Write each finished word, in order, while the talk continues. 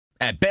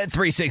At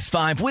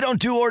Bet365, we don't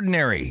do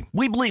ordinary.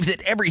 We believe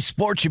that every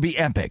sport should be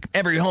epic.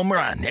 Every home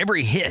run,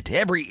 every hit,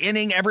 every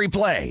inning, every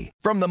play.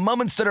 From the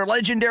moments that are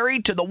legendary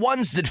to the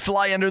ones that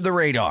fly under the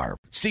radar.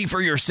 See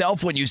for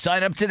yourself when you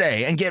sign up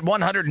today and get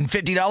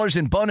 $150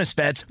 in bonus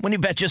bets when you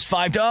bet just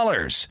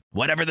 $5.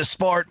 Whatever the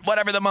sport,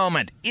 whatever the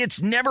moment,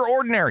 it's never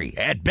ordinary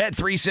at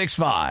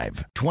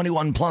Bet365.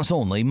 21 plus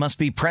only. Must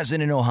be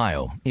present in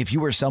Ohio. If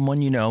you or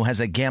someone you know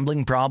has a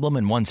gambling problem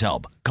and wants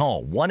help,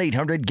 call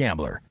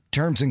 1-800-GAMBLER.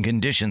 Terms and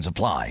conditions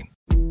apply.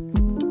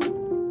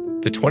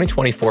 The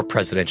 2024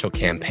 presidential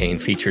campaign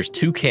features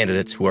two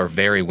candidates who are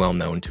very well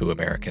known to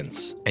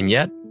Americans. And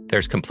yet,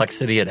 there's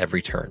complexity at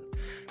every turn.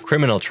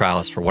 Criminal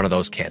trials for one of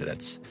those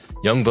candidates.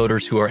 Young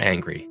voters who are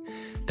angry.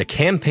 The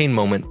Campaign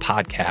Moment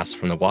podcast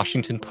from the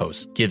Washington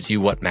Post gives you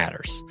what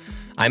matters.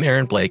 I'm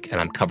Aaron Blake, and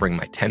I'm covering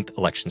my 10th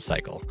election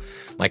cycle.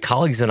 My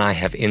colleagues and I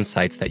have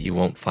insights that you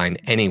won't find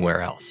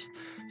anywhere else.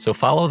 So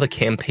follow The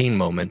Campaign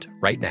Moment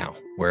right now,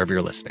 wherever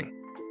you're listening.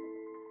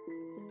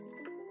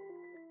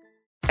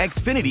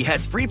 Xfinity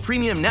has free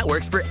premium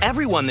networks for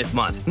everyone this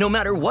month, no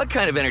matter what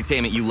kind of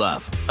entertainment you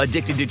love.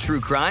 Addicted to true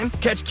crime?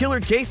 Catch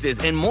killer cases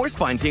and more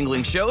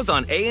spine-tingling shows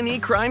on A&E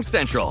Crime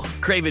Central.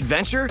 Crave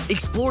adventure?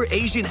 Explore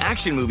Asian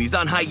action movies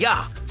on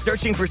Hi-YAH.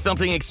 Searching for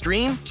something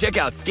extreme? Check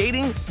out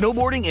skating,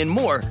 snowboarding, and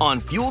more on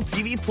Fuel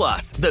TV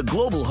Plus, the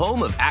global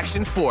home of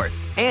action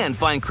sports. And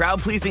find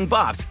crowd-pleasing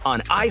bops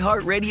on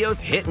iHeartRadio's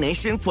Hit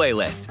Nation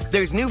playlist.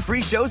 There's new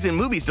free shows and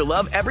movies to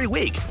love every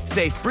week.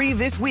 Say free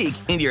this week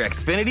in your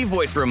Xfinity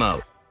voice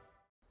remote.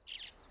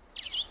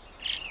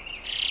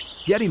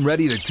 Getting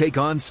ready to take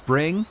on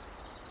spring?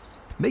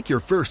 Make your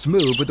first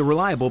move with the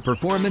reliable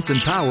performance and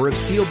power of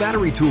Steel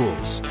battery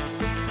tools.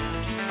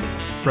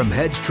 From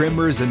hedge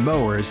trimmers and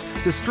mowers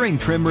to string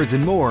trimmers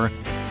and more,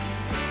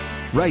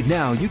 right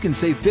now you can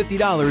save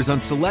 $50 on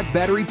select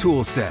battery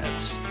tool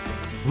sets.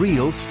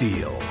 Real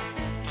Steel.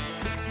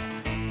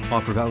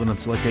 Offer valid on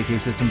select AK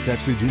system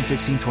sets through June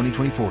 16,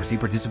 2024. See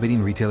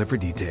participating retailer for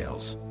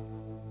details.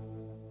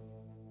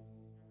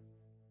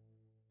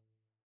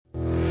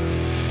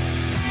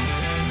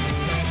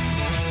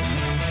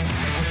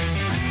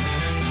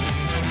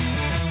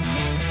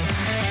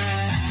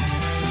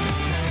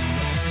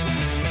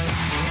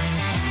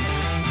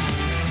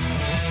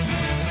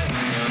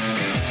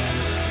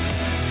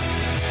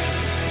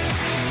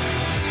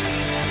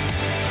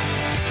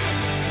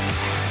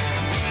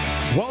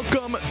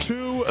 Welcome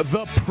to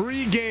the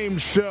pregame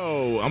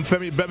show. I'm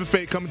Femi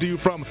Bebefe coming to you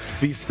from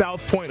the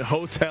South Point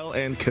Hotel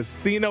and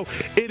Casino.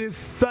 It is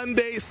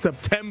Sunday,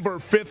 September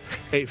 5th,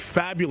 a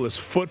fabulous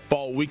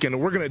football weekend.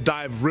 And we're going to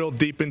dive real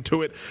deep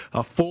into it,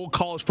 a full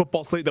college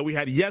football slate that we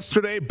had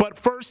yesterday. But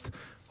first,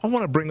 I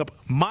want to bring up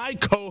my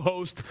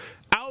co-host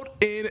out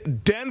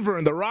in Denver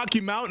in the Rocky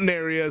Mountain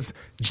areas,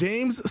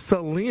 James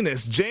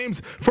Salinas.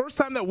 James, first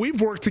time that we've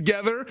worked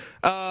together.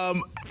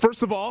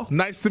 First of all,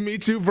 nice to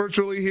meet you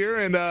virtually here.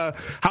 And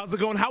how's it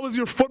going? How was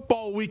your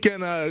football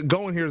weekend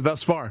going here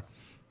thus far?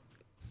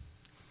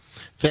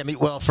 Femi,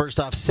 well, first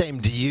off, same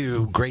to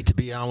you. Great to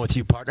be on with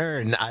you, partner.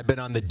 And I've been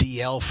on the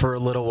DL for a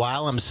little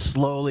while. I'm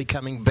slowly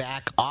coming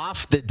back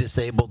off the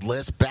disabled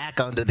list, back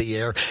onto the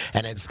air,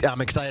 and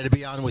I'm excited to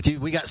be on with you.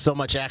 We got so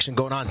much action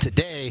going on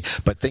today,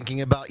 but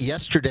thinking about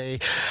yesterday,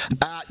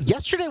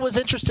 yesterday was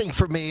interesting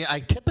for me. I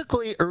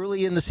typically,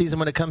 early in the season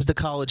when it comes to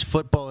college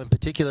football in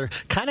particular,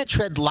 kind of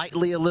tread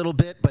lightly a little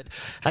bit, but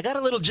I got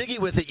a little jiggy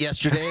with it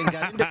yesterday and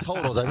got into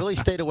totals. I really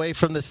stayed away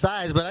from the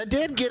size, but I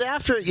did get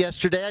after it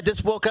yesterday. I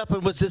just woke up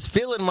and was just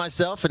feeling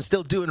myself and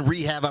still doing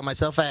rehab on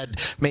myself. I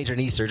had major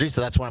knee surgery, so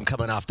that's why I'm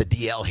coming off the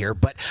DL here.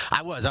 But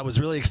I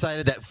was really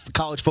excited that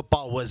college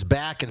football was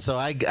back, and so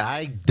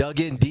I dug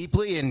in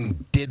deeply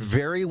and did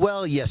very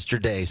well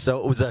yesterday. So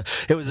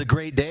it was a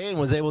great day and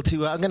was able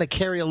to. I'm going to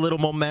carry a little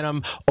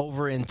momentum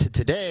over into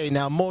today.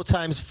 Now, more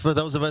times for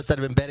those of us that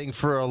have been betting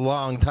for a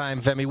long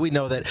time, Femi, we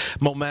know that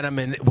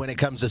momentum when it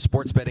comes to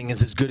sports betting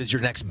is as good as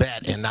your next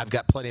bet, and I've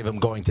got plenty of them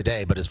going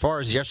today. But as far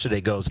as yesterday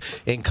goes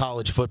in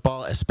college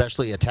football,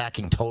 especially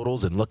attacking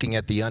totals and looking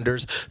at the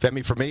unders,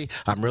 Femi, for me,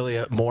 I'm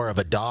really more of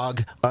a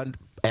dog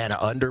and an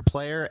under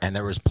player, and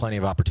there was plenty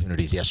of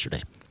opportunities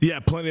yesterday. Yeah,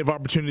 plenty of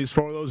opportunities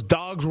for those.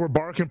 Dogs were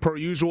barking per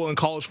usual in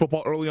college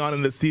football early on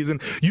in the season.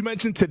 You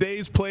mentioned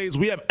today's plays.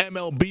 We have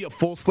MLB, a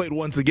full slate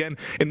once again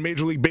in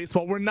Major League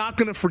Baseball. We're not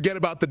going to forget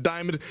about the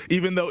Diamond,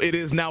 even though it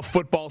is now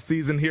football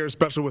season here,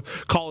 especially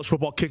with college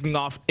football kicking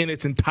off in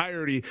its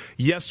entirety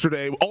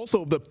yesterday.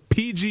 Also, the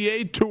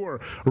PGA Tour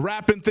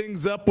wrapping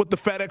things up with the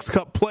FedEx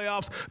Cup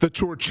playoffs. The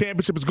Tour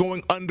Championship is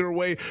going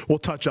underway. We'll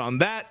touch on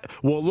that.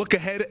 We'll look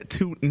ahead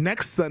to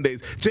next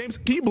Sunday's. James,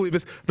 can you believe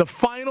this? The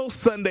final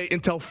Sunday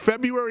until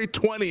February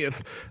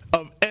 20th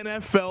of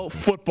NFL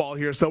football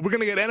here. So we're going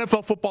to get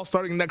NFL football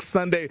starting next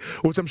Sunday,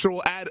 which I'm sure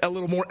will add a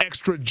little more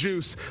extra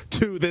juice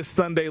to this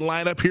Sunday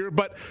lineup here.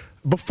 But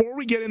before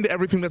we get into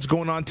everything that's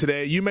going on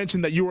today, you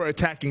mentioned that you were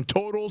attacking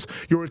totals,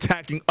 you were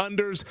attacking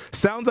unders.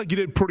 Sounds like you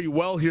did pretty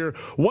well here.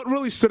 What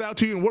really stood out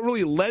to you and what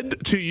really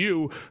led to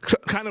you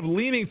kind of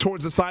leaning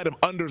towards the side of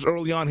unders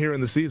early on here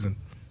in the season?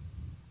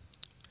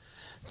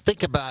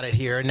 think about it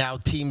here. Now,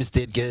 teams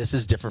did get this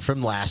is different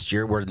from last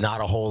year, where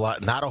not a whole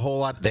lot.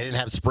 They didn't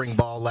have spring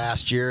ball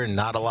last year, and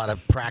not a lot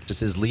of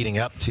practices leading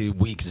up to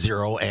week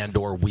 0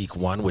 and/or week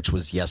 1, which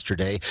was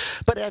yesterday.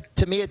 But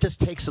to me, it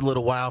just takes a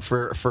little while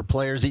for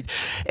players.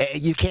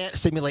 You can't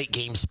simulate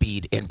game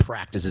speed in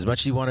practice as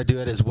much as you want to do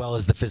it, as well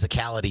as the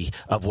physicality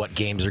of what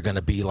games are going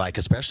to be like,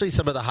 especially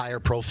some of the higher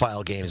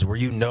profile games where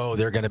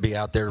they're going to be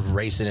out there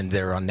racing and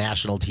they're on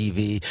national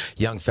TV.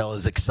 Young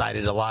fellas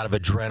excited, a lot of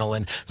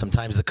adrenaline.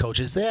 Sometimes the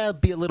coaches,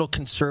 be a little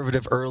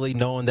conservative early,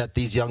 knowing that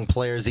these young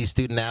players, these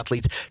student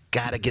athletes,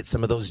 got to get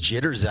some of those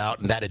jitters out,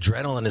 and that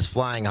adrenaline is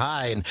flying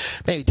high, and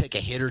maybe take a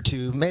hit or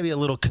two, maybe a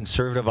little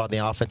conservative on the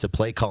offensive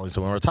play calling.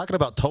 So when we're talking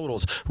about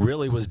totals,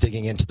 really was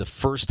digging into the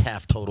first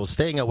half totals,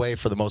 staying away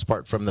for the most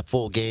part from the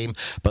full game,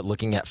 but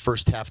looking at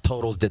first half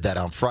totals. Did that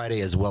on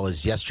Friday as well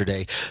as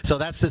yesterday. So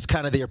that's just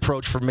kind of the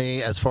approach for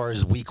me as far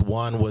as week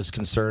 1 was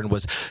concerned,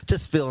 was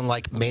just feeling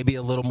like maybe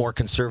a little more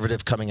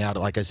conservative coming out,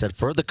 like I said,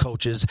 for the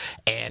coaches,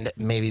 and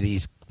maybe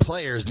these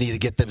players need to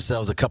get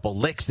themselves a couple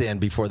licks in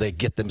before they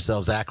get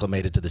themselves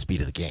acclimated to the speed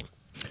of the game.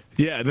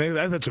 Yeah,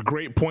 that's a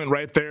great point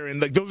right there.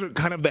 And those are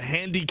kind of the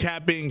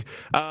handicapping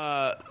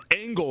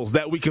angles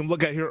that we can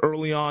look at here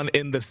early on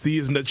in the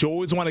season that you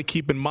always want to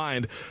keep in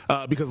mind,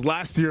 because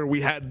last year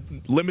we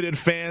had limited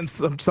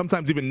fans,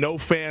 sometimes even no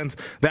fans.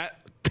 That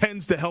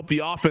tends to help the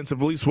offense,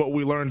 of at least what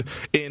we learned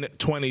in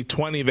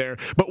 2020 there.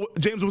 But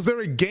James, was there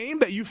a game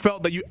that you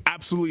felt that you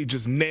absolutely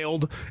just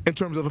nailed in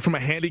terms of, from a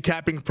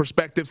handicapping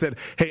perspective, said,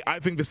 hey, I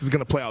think this is going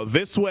to play out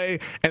this way,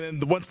 and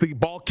then once the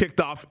ball kicked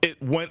off,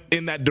 it went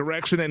in that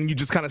direction, and you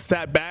just kind of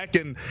sat back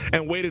and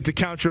waited to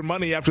count your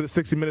money after the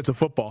 60 minutes of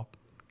football?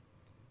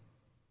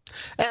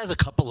 There's a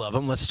couple of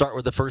them. Let's start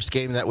with the first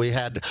game that we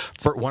had.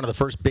 For one of the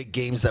first big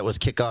games that was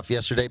kickoff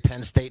yesterday.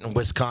 Penn State and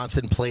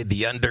Wisconsin played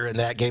the under in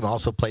that game.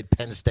 Also played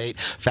Penn State.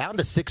 Found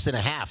a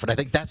 6.5. And I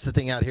think that's the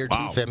thing out here, too,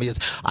 Femi, is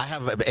I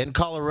have in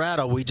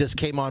Colorado, we just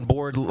came on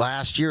board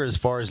last year as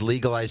far as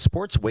legalized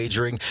sports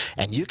wagering.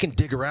 And you can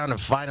dig around and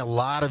find a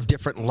lot of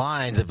different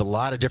lines of a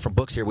lot of different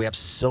books here. We have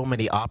so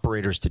many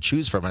operators to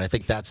choose from. And I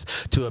think that's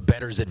to a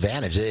bettor's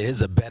advantage. It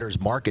is a bettor's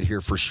market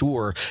here for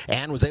sure.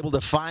 And was able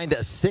to find a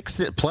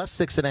plus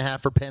 6.5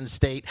 for Penn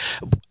State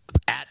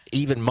at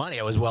even money,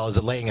 as well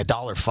as laying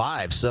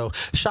 $1.05. So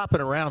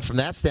shopping around from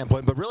that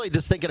standpoint, but really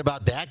just thinking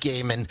about that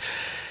game and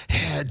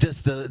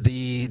just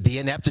the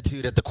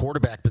ineptitude at the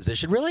quarterback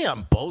position, really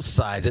on both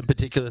sides. In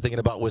particular, thinking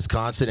about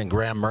Wisconsin and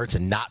Graham Mertz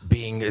and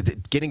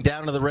getting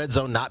down to the red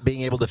zone, not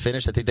being able to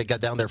finish. I think they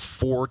got down there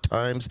 4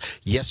 times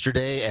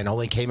yesterday and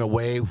only came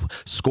away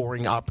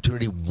scoring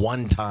opportunity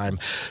 1 time.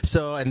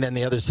 So, and then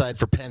the other side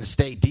for Penn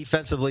State,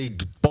 defensively,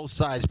 both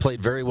sides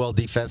played very well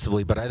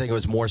defensively, but I think it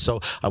was more so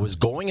I was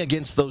going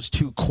against those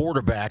 2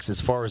 quarterbacks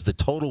as far as the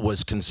total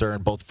was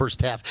concerned, both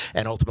first half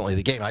and ultimately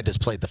the game. I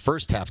just played the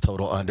first half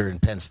total under in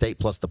Penn State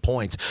plus the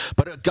points,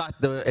 but it got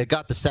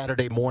the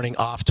Saturday morning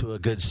off to a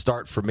good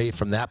start for me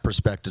from that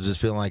perspective, just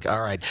feeling like,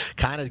 all right,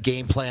 kind of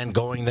game plan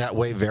going that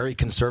way, very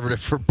conservative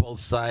for both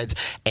sides,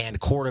 and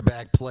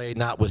quarterback play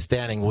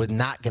notwithstanding, we're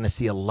not going to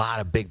see a lot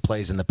of big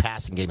plays in the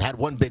passing game. Had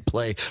one big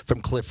play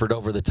from Clifford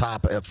over the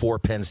top for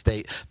Penn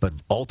State, but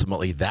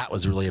ultimately that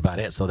was really about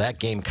it. So that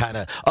game, kind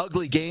of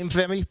ugly game,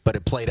 Femi, but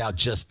it played out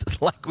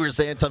just like we were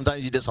saying.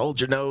 Sometimes you just hold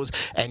your nose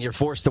and you're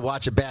forced to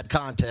watch a bad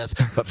contest,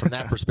 but from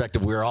that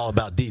perspective, we were all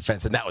about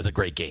defense, and that was a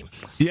great game.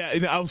 Yeah,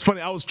 and I was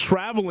funny. I was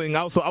traveling.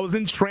 I was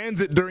in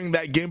transit during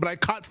that game, but I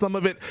caught some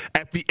of it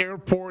at the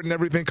airport and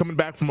everything coming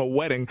back from a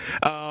wedding.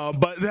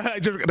 But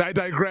I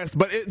digressed.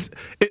 But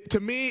to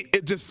me,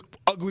 it just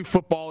ugly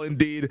football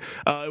indeed.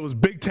 It was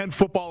Big Ten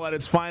football at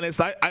its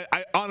finest.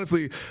 I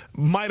honestly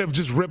might have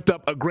just ripped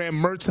up a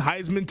Graham Mertz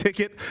Heisman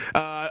ticket.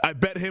 I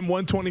bet him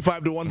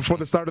 125-1 before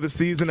the start of the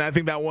season. I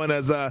think that one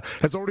has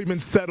already been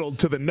settled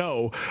to the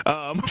no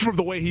from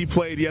the way he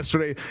played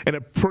yesterday in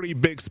a pretty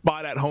big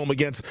spot at home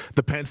against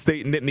the Penn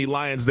State Nittany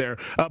Lions there.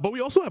 But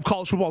we also have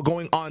college football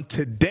going on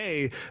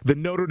today. The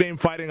Notre Dame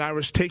Fighting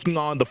Irish taking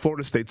on the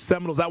Florida State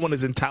Seminoles. That one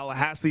is in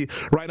Tallahassee.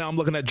 Right now I'm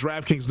looking at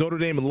DraftKings. Notre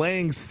Dame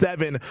laying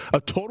 7,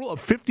 a total of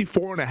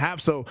 54.5.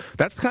 So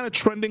that's kind of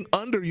trending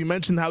under. You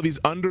mentioned how these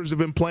unders have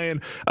been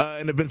playing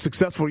and have been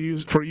successful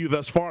for you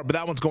thus far, but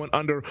that one's going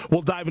under.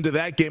 We'll dive into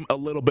that game a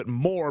little bit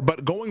more.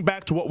 But going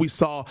back to what we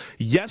saw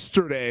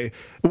yesterday,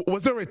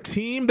 was there a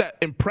team that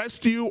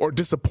impressed you or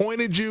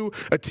disappointed you,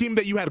 a team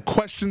that you had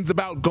questions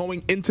about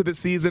going into the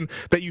season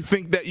that you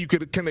think that you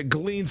could kind of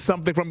glean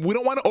something from? We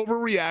don't want to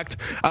overreact.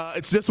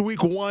 It's just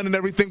week 1 and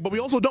everything, but we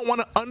also don't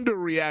want to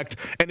underreact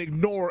and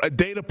ignore a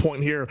data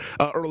point here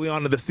early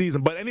on in the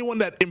season. But anyone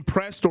that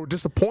impressed or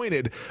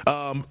disappointed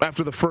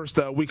after the first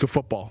week of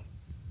football?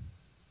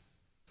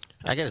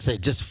 I got to say,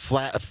 just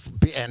flat,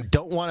 and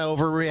don't want to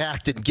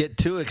overreact and get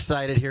too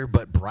excited here,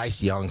 but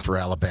Bryce Young for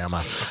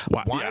Alabama.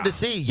 Wanted to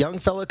see young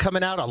fella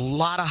coming out, a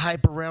lot of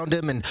hype around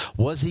him, and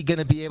was he going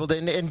to be able to,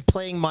 and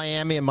playing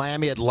Miami, and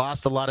Miami had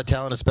lost a lot of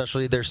talent,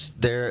 especially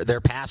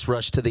their pass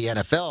rush to the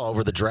NFL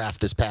over the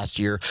draft this past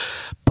year,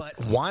 but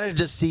wanted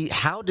to see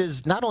how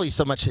does, not only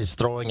so much his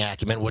throwing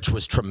acumen, which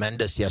was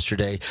tremendous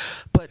yesterday,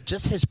 but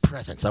just his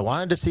presence. I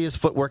wanted to see his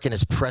footwork and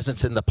his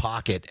presence in the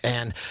pocket,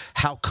 and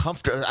how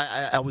comfortable,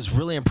 I was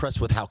really impressed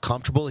with how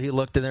comfortable he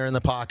looked in there in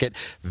the pocket.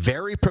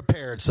 Very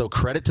prepared, so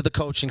credit to the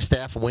coaching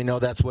staff, and we know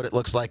that's what it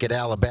looks like at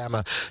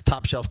Alabama,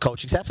 top shelf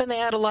coaching staff, and they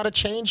had a lot of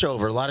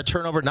changeover, a lot of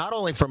turnover, not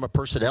only from a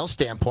personnel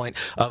standpoint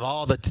of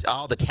all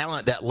the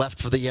talent that left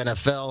for the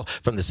NFL,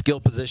 from the skill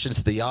positions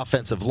to the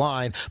offensive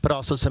line, but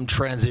also some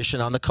transition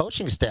on the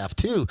coaching staff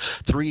too.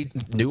 3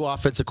 new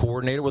offensive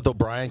coordinator with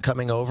O'Brien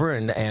coming over,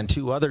 and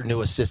 2 other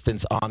new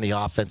assistants on the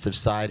offensive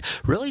side.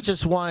 Really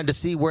just wanted to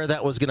see where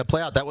that was going to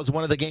play out. That was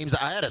one of the games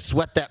I had to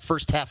sweat that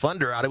first half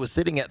under out. It was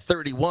sitting at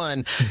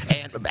 31,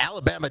 and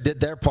Alabama did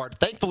their part.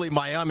 Thankfully,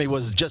 Miami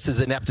was just as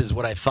inept as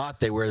what I thought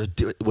they were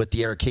with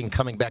D'Eriq King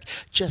coming back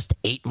just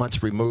 8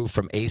 months removed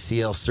from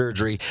ACL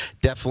surgery.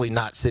 Definitely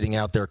not sitting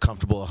out there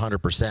comfortable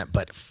 100%,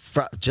 but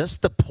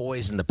just the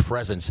poise and the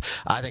presence,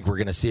 I think we're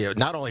going to see it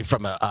not only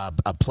from a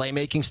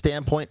playmaking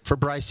standpoint for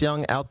Bryce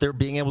Young out there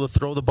being able to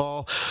throw the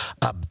ball,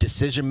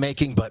 decision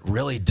making, but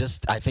really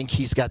just I think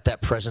he's got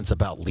that presence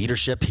about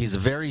leadership. He's a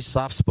very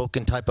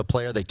soft-spoken type of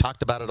player. They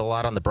talked about it a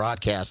lot on the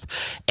broadcast,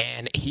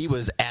 and he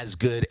was as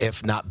good,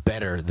 if not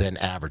better, than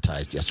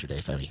advertised yesterday,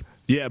 Femi.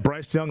 Yeah,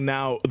 Bryce Young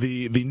now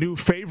the new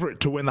favorite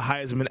to win the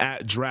Heisman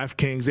at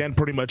DraftKings and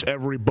pretty much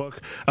every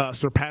book,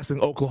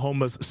 surpassing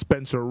Oklahoma's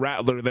Spencer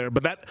Rattler there.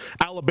 But that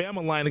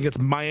Alabama line against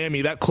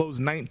Miami, that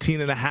closed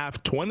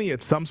 19.5, 20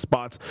 at some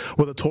spots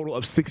with a total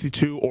of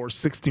 62 or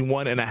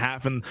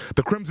 61.5. And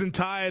the Crimson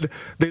Tide,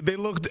 they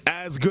looked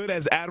as good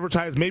as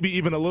advertised, maybe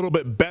even a little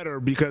bit better,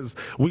 because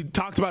we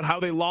talked about how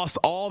they lost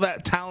all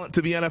that talent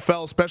to the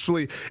NFL,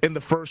 especially in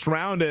the first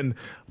round. And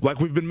like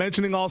we've been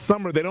mentioning all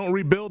summer, they don't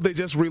rebuild, they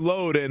just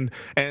reload.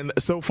 And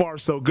so far,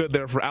 so good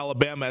there for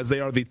Alabama, as they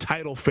are the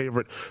title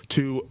favorite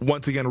to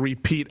once again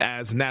repeat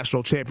as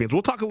national champions.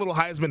 We'll talk a little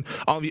Heisman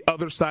on the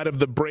other side of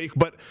the break,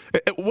 but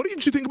what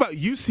did you think about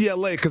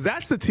UCLA? Because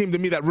that's the team to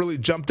me that really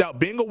jumped out.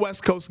 Being a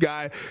West Coast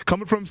guy,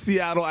 coming from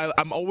Seattle,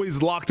 I'm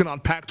always locked in on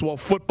Pac-12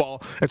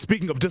 football. And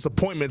speaking of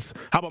disappointments,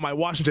 how about my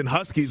Washington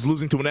Huskies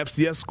losing to an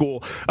FCS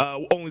school,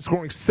 only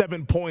scoring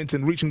 7 points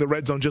and reaching the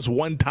red zone just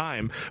one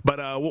time? But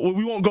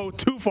we won't go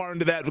too far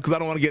into that because I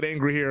don't want to get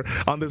angry here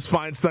on this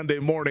fine Sunday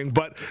morning.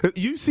 But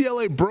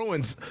UCLA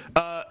Bruins,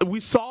 we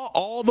saw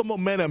all the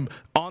momentum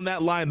on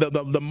that line.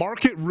 The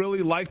market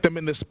really liked them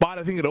in this spot.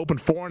 I think it opened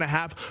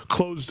 4.5,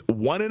 closed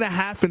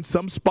 1.5 in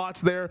some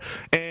spots there.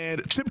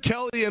 And Chip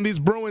Kelly and these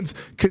Bruins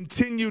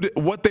continued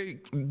what they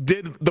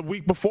did the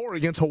week before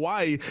against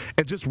Hawaii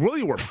and just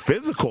really were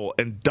physical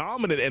and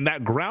dominant in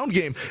that ground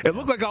game. It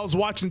looked like I was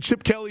watching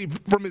Chip Kelly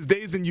from his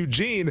days in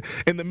Eugene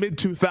in the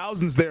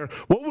mid-2000s there.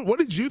 What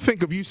did you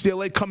think of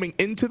UCLA coming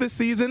into the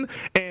season?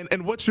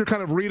 And what's your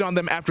kind of read on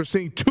them after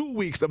seeing 2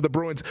 weeks of the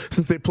Bruins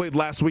since they played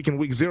last week in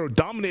week 0,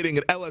 dominating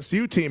an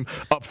LSU team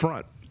up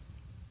front?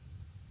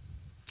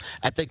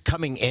 I think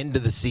coming into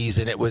the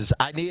season,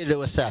 I needed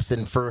to assess.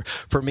 And for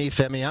me,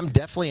 Femi, I'm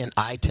definitely an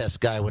eye test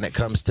guy when it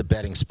comes to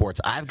betting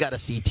sports. I've got to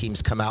see teams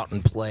come out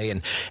and play,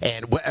 and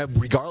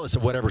regardless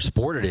of whatever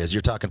sport it is, you're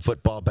talking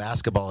football,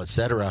 basketball,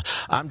 etc.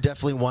 I'm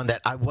definitely one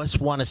that I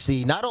just want to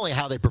see not only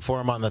how they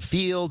perform on the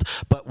field,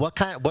 but what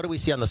do we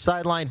see on the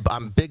sideline.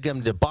 I'm big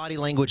into body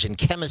language and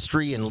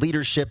chemistry and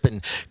leadership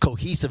and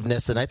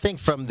cohesiveness. And I think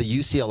from the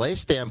UCLA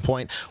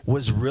standpoint,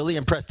 was really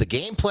impressed. The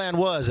game plan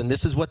was, and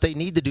this is what they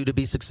need to do to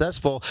be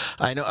successful.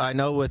 I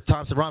know with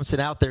Thompson Robinson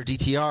out there,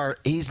 DTR,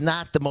 he's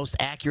not the most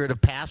accurate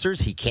of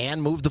passers. He can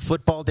move the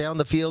football down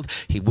the field.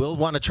 He will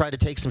want to try to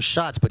take some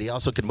shots, but he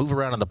also can move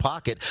around in the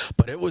pocket.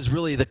 But it was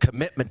really the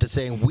commitment to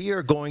saying, we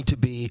are going to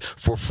be,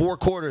 for 4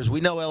 quarters,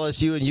 we know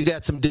LSU, and you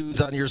got some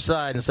dudes on your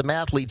side and some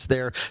athletes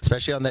there,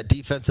 especially on that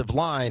defensive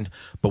line,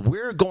 but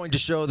we're going to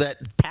show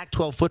that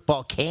Pac-12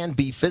 football can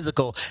be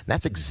physical. And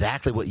that's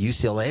exactly what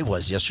UCLA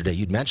was yesterday.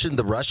 You'd mentioned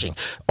the rushing.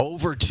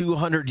 Over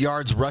 200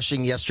 yards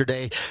rushing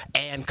yesterday,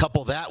 and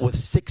couple that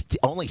with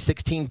only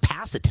 16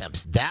 pass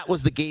attempts. That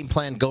was the game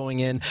plan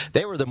going in.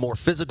 They were the more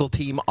physical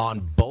team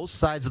on both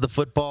sides of the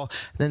football.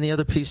 And then the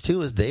other piece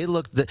too is they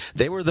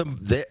were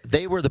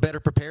the better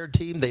prepared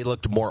team. They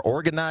looked more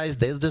organized.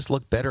 They just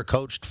looked better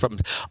coached from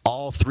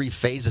all 3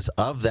 phases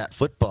of that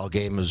football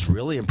game. I was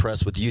really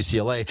impressed with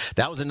UCLA.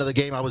 That was another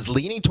game I was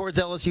leaning towards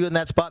LSU in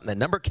that spot, and the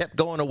number kept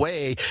going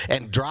away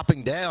and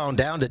dropping down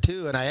to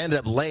 2, and I ended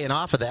up laying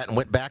off of that and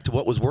went back to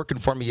what was working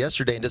for me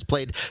yesterday and just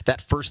played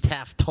that first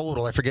half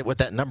total. I forget what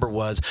that number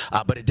was,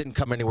 but it didn't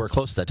come anywhere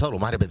close to that total.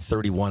 It might have been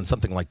 31,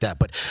 something like that.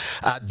 But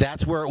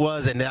that's where it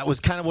was, and that was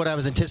kind of what I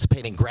was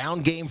anticipating.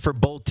 Ground game for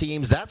both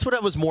teams. That's what I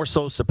was more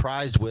so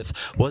surprised with,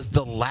 was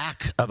the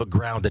lack of a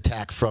ground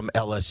attack from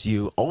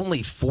LSU.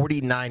 Only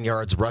 49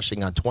 yards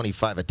rushing on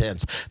 25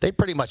 attempts. They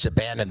pretty much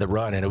abandoned the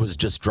run, and it was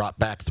just drop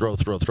back, throw,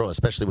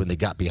 especially when they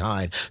got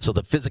behind. So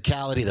the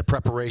physicality, the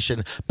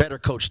preparation, better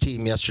coached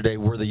team yesterday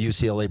were the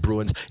UCLA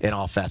Bruins in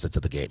all facets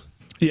of the game.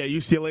 Yeah,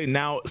 UCLA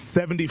now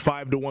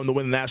 75-1 to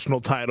win the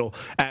national title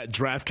at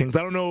DraftKings.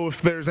 I don't know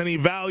if there's any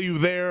value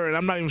there, and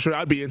I'm not even sure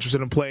I'd be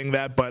interested in playing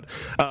that, but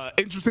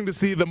interesting to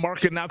see the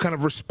market now kind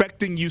of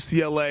respecting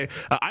UCLA.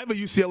 I have a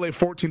UCLA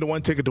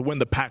 14-1 ticket to win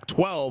the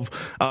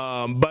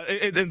Pac-12, but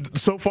and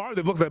so far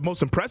they've looked like the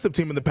most impressive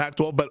team in the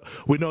Pac-12, but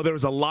we know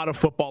there's a lot of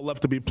football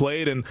left to be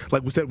played, and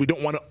like we said, we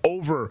don't want to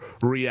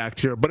overreact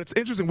here. But it's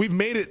interesting. We've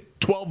made it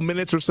 12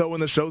 minutes or so in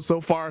the show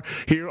so far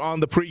here on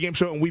the pregame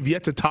show, and we've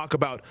yet to talk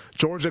about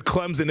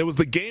Georgia-Clemson. It was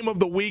the game of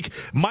the week.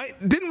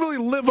 Didn't really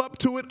live up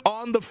to it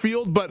on the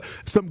field, but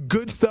some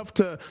good stuff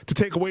to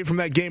take away from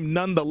that game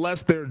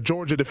nonetheless. There,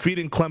 Georgia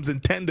defeating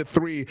Clemson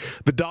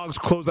 10-3. The Dogs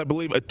closed, I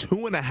believe, a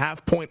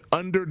 2.5-point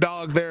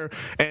underdog there,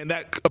 and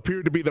that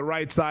appeared to be the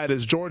right side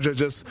as Georgia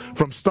just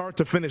from start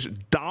to finish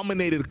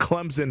dominated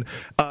Clemson.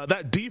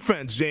 That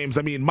defense, James,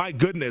 I mean, my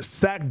goodness,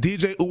 sacked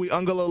DJ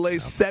Uiagalelei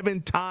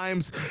 7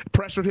 times,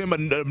 pressured him a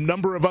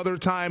number of other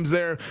times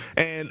there,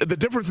 and the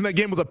difference in that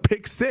game was a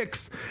pick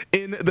 6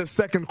 in the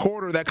second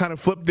quarter that kind of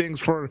flipped things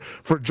for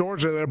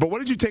Georgia there. But what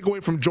did you take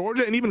away from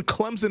Georgia and even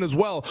Clemson as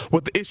well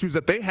with the issues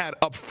that they had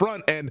up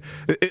front? And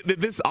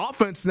this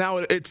offense now,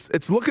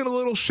 it's looking a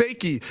little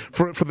shaky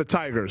for the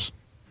Tigers.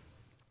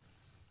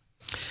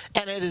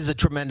 And it is a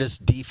tremendous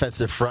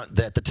defensive front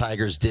that the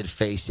Tigers did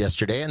face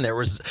yesterday. And there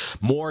was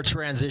more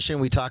transition.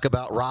 We talk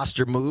about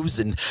roster moves,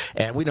 and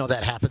we know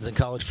that happens in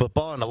college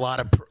football. And a lot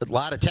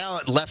of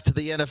talent left to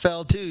the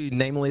NFL too,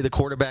 namely the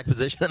quarterback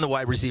position and the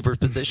wide receiver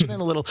position, and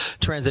a little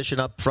transition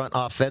up front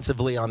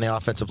offensively on the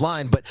offensive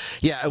line. But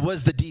yeah, it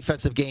was the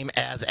defensive game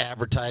as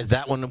advertised.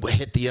 That one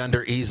hit the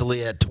under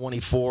easily at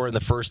 24 in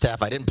the first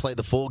half. I didn't play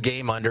the full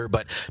game under,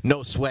 but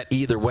no sweat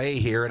either way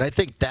here. And I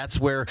think that's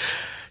where,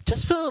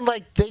 just feeling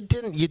like they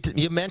didn't.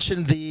 You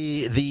mentioned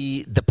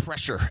the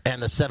pressure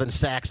and the 7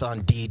 sacks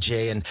on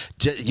DJ, and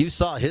you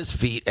saw his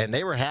feet, and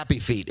they were happy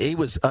feet. He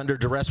was under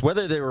duress,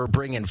 whether they were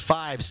bringing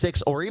 5,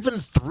 6, or even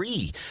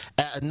 3.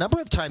 A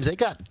number of times they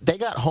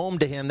got home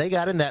to him. They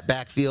got in that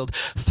backfield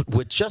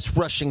with just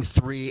rushing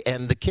 3,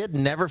 and the kid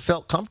never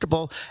felt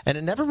comfortable, and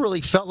it never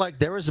really felt like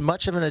there was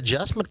much of an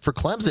adjustment for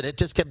Clemson. It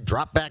just kept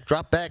drop back.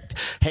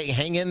 Hey,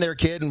 hang in there,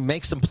 kid, and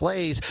make some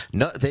plays.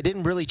 No, they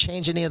didn't really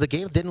change any of the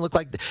game. It didn't look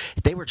like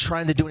they were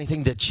trying to do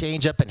anything to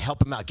change up and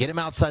help him out, get him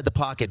outside the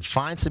pocket,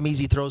 find some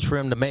easy throws for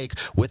him to make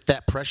with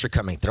that pressure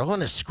coming, throw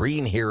in a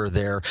screen here or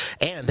there,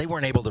 and they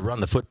weren't able to run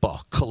the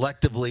football.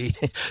 Collectively,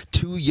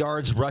 2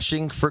 yards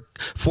rushing for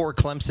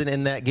Clemson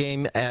in that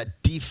game.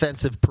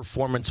 Defensive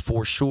performance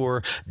for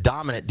sure.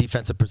 Dominant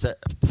defensive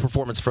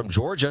performance from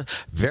Georgia.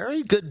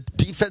 Very good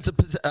defensive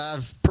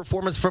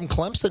performance from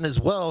Clemson as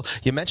well.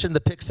 You mentioned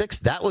the pick 6.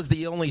 That was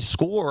the only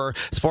score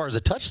as far as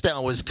a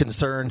touchdown was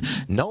concerned.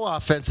 No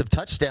offensive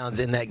touchdowns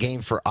in that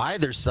game for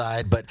either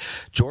side, but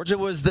Georgia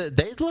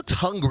they looked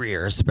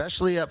hungrier,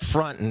 especially up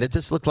front, and it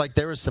just looked like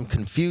there was some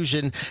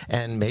confusion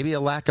and maybe a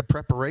lack of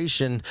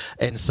preparation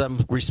in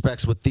some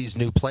respects with these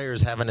new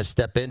players having to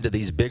step into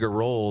these bigger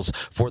roles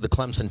for the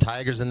Clemson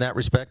Tigers in that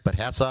respect. But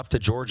hats off to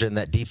Georgia in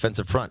that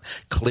defensive front.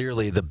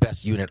 Clearly the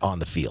best unit on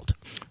the field.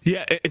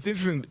 Yeah, it's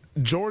interesting.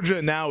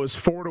 Georgia now is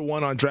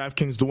 4-1 on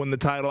DraftKings to win the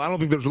title. I don't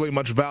think there's really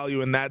much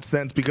value in that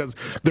sense because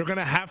they're going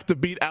to have to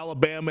beat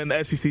Alabama in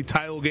the SEC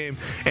title game,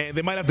 and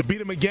they might have to beat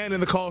them again in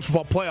the college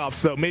football playoffs.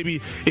 So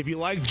maybe if you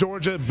like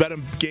Georgia, bet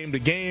them game to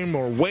game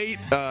or wait.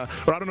 Or I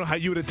don't know how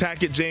you would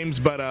attack it, James.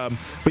 But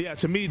yeah,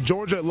 to me,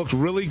 Georgia looked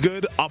really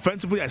good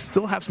offensively. I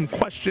still have some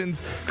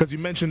questions because you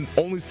mentioned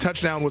only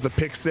touchdown was a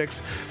pick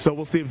 6. So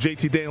we'll see if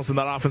JT Daniels and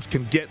that offense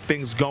can get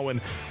things going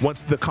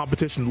once the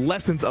competition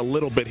lessens a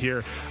little bit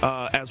here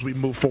as we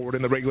move forward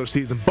in the regular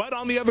season. But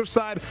on the other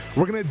side,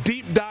 we're going to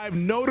deep dive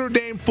Notre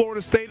Dame,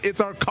 Florida State.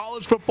 It's our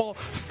college football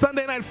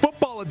Sunday Night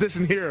Football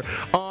edition here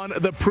on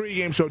the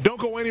pregame show. Don't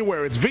go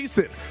anywhere. It's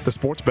VSiN, the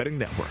Sports Betting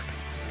Network.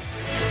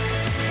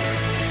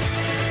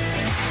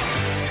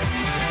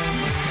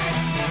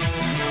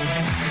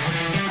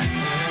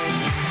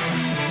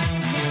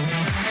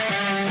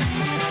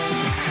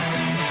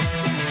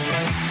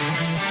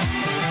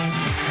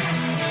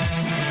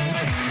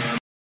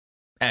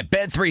 At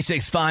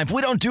Bet365,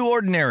 we don't do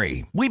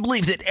ordinary. We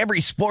believe that every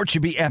sport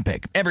should be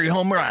epic. Every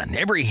home run,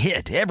 every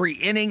hit, every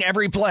inning,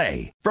 every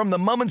play. From the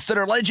moments that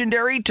are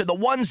legendary to the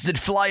ones that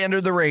fly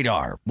under the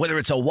radar. Whether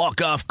it's a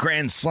walk-off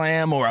grand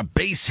slam or a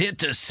base hit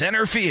to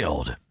center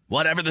field.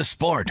 Whatever the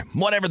sport,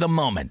 whatever the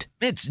moment.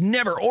 It's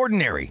never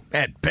ordinary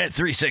at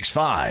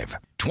Bet365.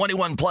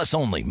 21 plus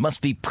only. Must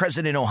be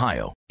present in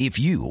Ohio. If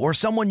you or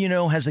someone you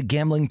know has a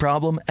gambling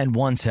problem and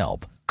wants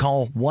help,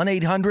 call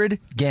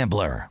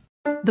 1-800-GAMBLER.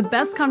 The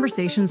best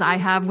conversations I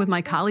have with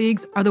my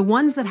colleagues are the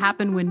ones that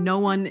happen when no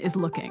one is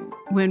looking,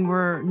 when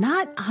we're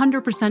not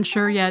 100%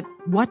 sure yet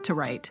what to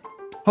write.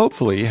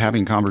 Hopefully,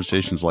 having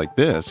conversations like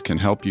this can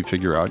help you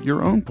figure out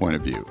your own point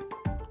of view.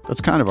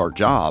 That's kind of our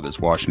job as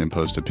Washington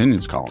Post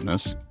opinions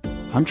columnists.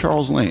 I'm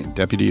Charles Lane,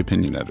 Deputy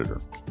Opinion Editor.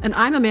 And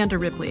I'm Amanda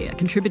Ripley, a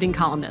contributing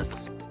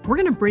columnist. We're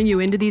going to bring you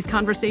into these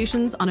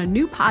conversations on a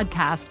new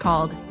podcast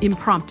called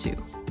Impromptu.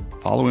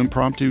 Follow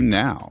Impromptu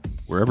now,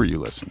 wherever you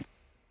listen.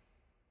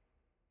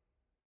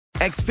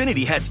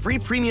 Xfinity has free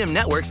premium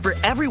networks for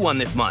everyone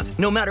this month,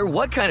 no matter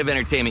what kind of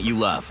entertainment you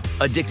love.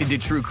 Addicted to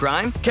true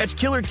crime? Catch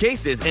killer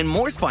cases and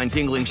more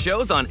spine-tingling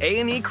shows on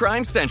A&E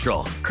Crime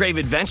Central. Crave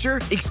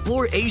adventure?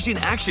 Explore Asian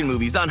action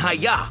movies on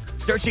Hi-YAH.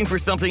 Searching for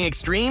something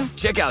extreme?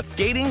 Check out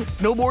skating,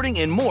 snowboarding,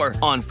 and more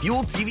on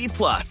Fuel TV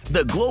Plus,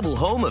 the global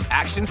home of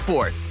action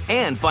sports.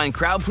 And find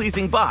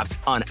crowd-pleasing bops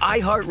on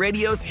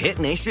iHeartRadio's Hit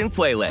Nation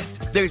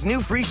playlist. There's new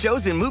free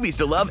shows and movies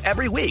to love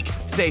every week.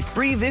 Say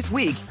free this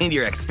week in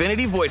your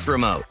Xfinity voice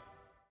remote.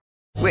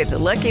 With the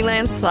Lucky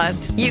Land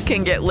Slots, you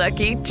can get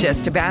lucky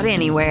just about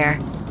anywhere.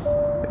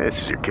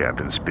 This is your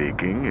captain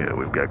speaking.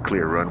 We've got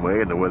clear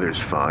runway and the weather's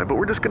fine, but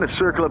we're just going to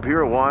circle up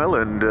here a while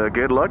and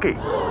get lucky.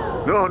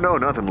 No,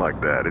 nothing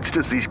like that. It's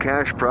just these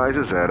cash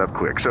prizes add up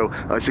quick. So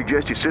I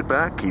suggest you sit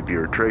back, keep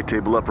your tray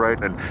table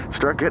upright, and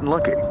start getting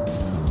lucky.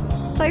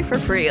 Play for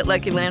free at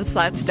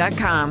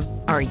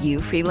LuckyLandSlots.com. Are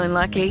you feeling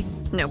lucky?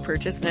 No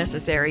purchase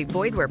necessary.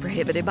 Void where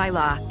prohibited by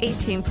law.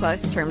 18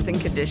 plus terms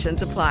and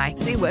conditions apply.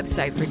 See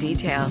website for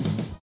details.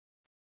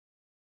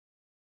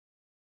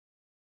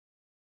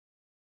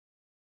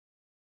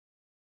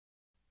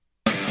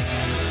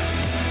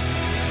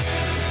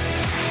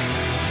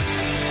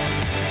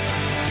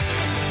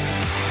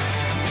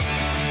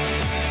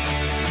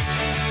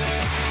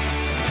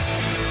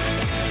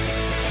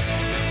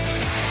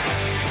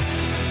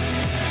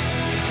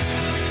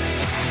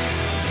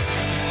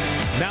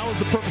 Now is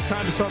the perfect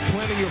time to start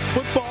planning your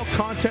football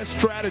contest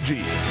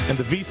strategy, and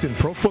the VSiN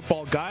Pro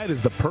Football Guide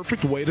is the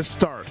perfect way to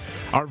start.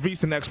 Our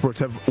VSiN experts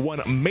have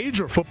won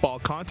major football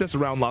contests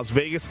around Las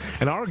Vegas,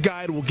 and our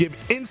guide will give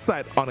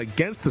insight on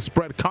against the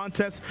spread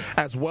contests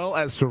as well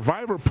as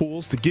survivor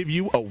pools to give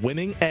you a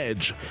winning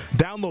edge.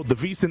 Download the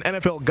VSiN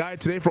NFL Guide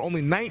today for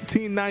only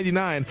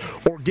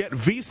 $19.99, or get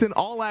VSiN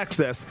All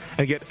Access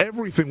and get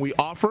everything we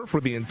offer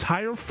for the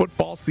entire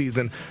football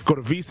season. Go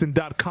to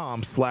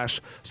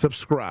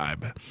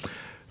vsin.com/subscribe.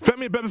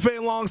 Femi Abebefe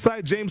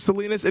alongside James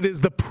Salinas. It is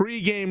the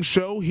pregame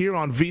show here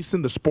on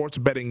VSiN, the Sports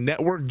Betting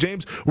Network.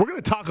 James, we're going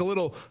to talk a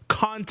little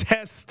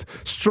contest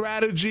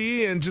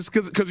strategy, and just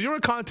because you're a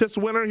contest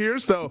winner here,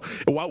 so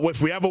if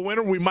we have a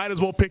winner, we might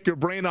as well pick your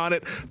brain on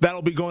it.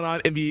 That'll be going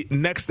on in the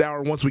next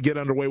hour once we get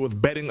underway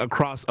with betting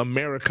across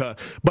America.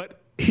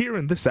 But here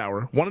in this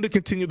hour, wanted to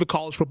continue the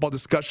college football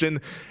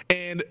discussion,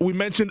 and we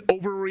mentioned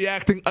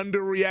overreacting,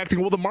 underreacting.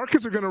 Well, the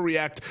markets are going to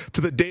react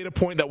to the data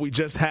point that we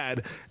just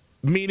had,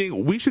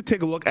 meaning we should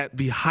take a look at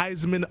the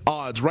Heisman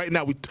odds. Right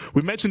now, we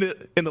mentioned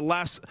it in the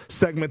last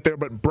segment there,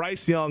 but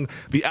Bryce Young,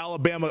 the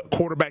Alabama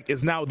quarterback,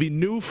 is now the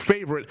new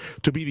favorite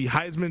to be the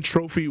Heisman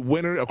Trophy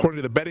winner, according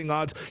to the betting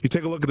odds. You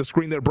take a look at the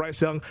screen there.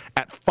 Bryce Young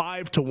at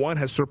 5-1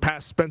 has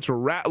surpassed Spencer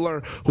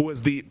Rattler, who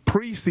was the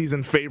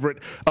preseason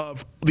favorite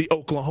of the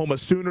Oklahoma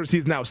Sooners.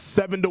 He's now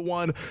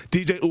 7-1.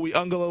 DJ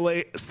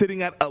Uiagalelei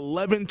sitting at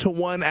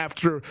 11-1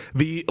 after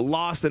the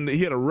loss, and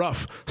he had a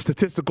rough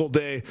statistical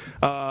day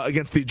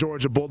against the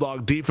Georgia Bulldogs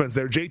defense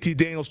there. JT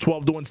Daniels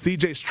 12-1.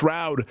 CJ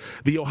Stroud,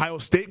 the Ohio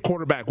State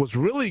quarterback, was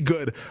really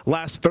good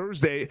last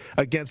Thursday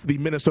against the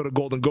Minnesota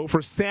Golden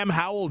Gophers. Sam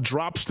Howell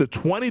drops to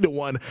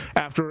 20-1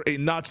 after a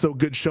not so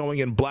good showing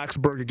in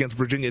Blacksburg against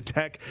Virginia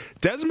Tech.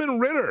 Desmond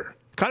Ridder,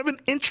 kind of an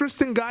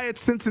interesting guy at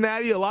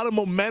Cincinnati. A lot of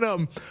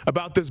momentum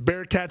about this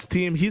Bearcats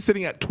team. He's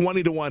sitting at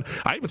 20-1.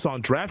 I even saw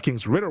on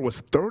DraftKings, Ridder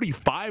was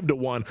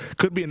 35-1.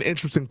 Could be an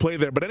interesting play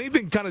there. But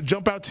anything kind of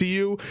jump out to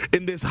you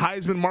in this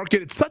Heisman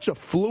market? It's such a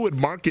fluid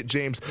market,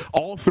 James,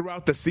 all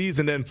throughout the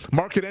season. And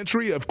market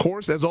entry, of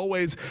course, as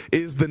always,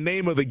 is the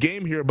name of the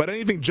game here. But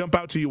anything jump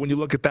out to you when you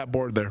look at that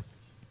board there?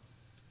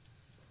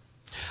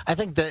 I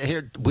think that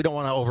here we don't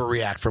want to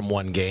overreact from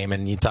one game,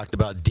 and you talked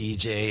about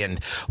DJ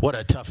and what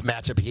a tough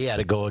matchup he had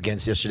to go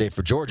against yesterday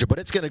for Georgia, but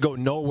it's going to go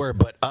nowhere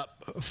but up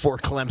for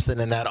Clemson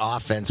in that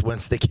offense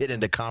once they get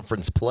into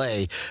conference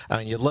play. I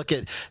mean, you look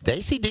at the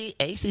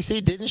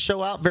ACC didn't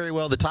show out very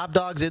well. The top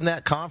dogs in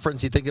that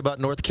conference, you think about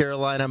North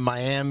Carolina,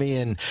 Miami,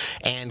 and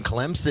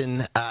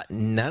Clemson,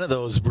 none of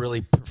those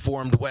really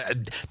performed well.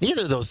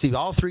 Neither of those teams,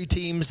 all three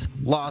teams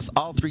lost.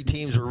 All three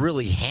teams were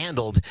really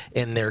handled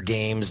in their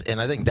games,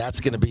 and I think that's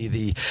going to be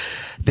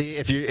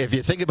if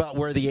you think about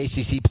where the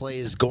ACC play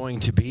is going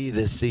to be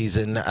this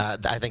season,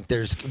 I think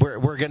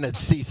we're going to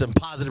see some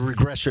positive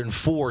regression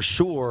for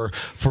sure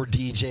for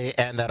DJ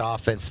and that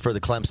offense for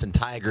the Clemson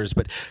Tigers.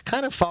 But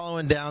kind of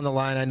following down the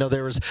line, I know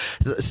there was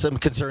some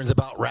concerns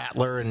about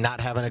Rattler and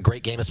not having a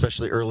great game,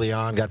 especially early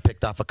on. Got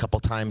picked off a couple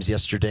times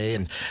yesterday,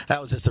 and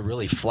that was just a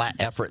really flat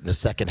effort in the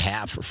second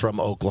half from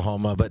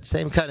Oklahoma. But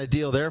same kind of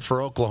deal there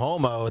for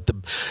Oklahoma. With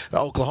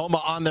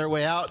Oklahoma on their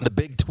way out, and the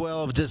Big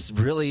 12 just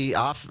really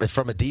off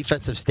from a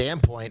defensive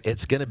standpoint.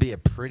 It's going to be a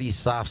pretty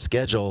soft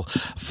schedule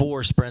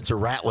for Spencer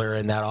Rattler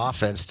and that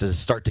offense to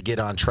start to get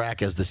on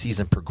track as the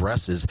season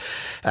progresses.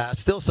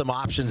 Still some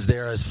options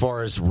there as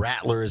far as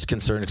Rattler is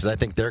concerned, because I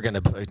think they're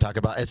going to talk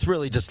about it's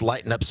really just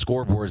lighting up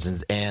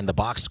scoreboards and the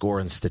box score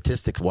and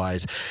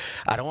statistic-wise.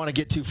 I don't want to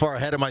get too far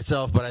ahead of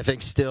myself, but I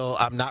think still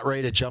I'm not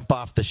ready to jump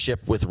off the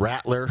ship with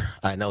Rattler.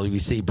 I know we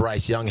see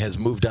Bryce Young has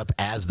moved up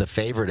as the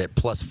favorite at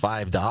plus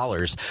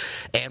 $5,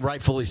 and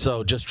rightfully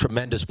so. Just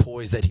tremendous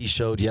poise that he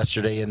showed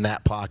yesterday in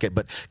that pocket,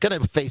 but going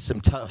to face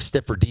some tough,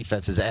 stiffer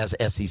defenses as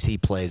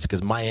SEC plays,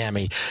 because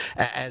Miami,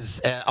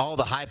 as all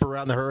the hype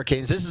around the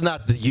Hurricanes, this is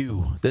not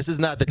This is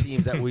not the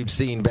teams that we've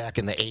seen back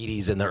in the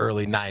 80s and the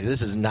early 90s.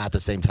 This is not the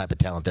same type of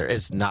talent there.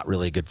 It's not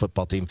really a good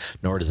football team,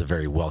 nor is it a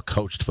very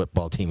well-coached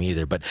football team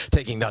either. But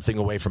taking nothing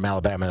away from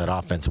Alabama, that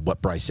offense, and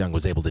what Bryce Young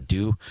was able to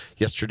do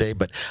yesterday.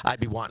 But I'd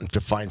be wanting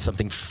to find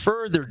something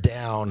further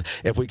down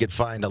if we could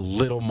find a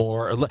little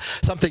more,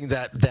 something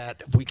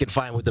that we could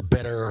find with a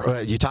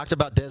better. You talked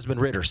about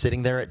Desmond Ridder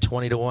sitting there at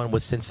 20-1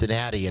 with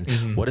Cincinnati,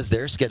 and what is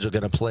their schedule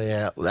going to play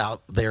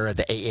out there at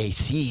the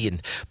AAC?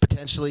 And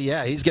potentially,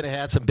 he's going to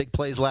have some big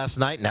plays last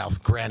night. Now,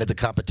 granted, the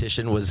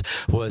competition was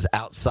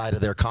outside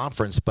of their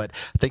conference, but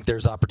I think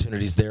there's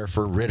opportunities there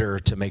for Ridder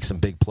to make some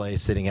big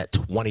plays sitting at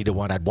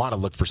 20-1. I'd want to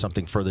look for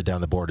something further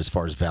down the board as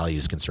far as value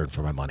is concerned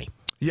for my money.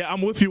 Yeah,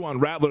 I'm with you on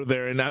Rattler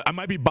there, and I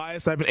might be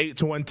biased. I have an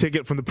 8-1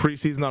 ticket from the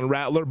preseason on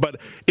Rattler,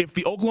 but if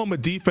the Oklahoma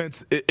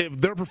defense, if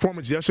their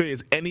performance yesterday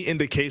is any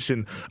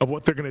indication of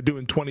what they're going to do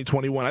in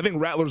 2021, I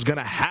think Rattler's going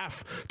to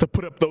have to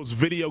put up those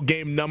video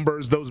game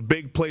numbers, those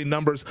big play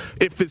numbers,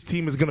 if this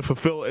team is going to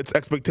fulfill its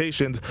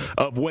expectations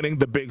of winning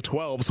the Big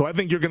 12. So I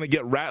think you're going to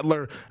get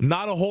Rattler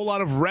not a whole lot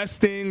of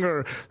resting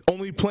or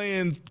only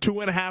playing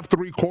 2.5,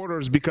 3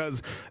 quarters,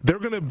 because they're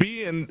going to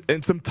be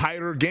in some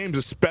tighter games,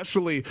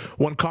 especially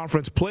when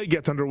conference play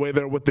gets underway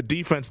there with the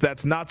defense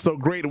that's not so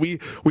great. We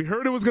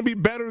heard it was going to be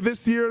better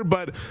this year,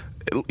 but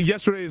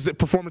yesterday's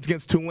performance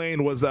against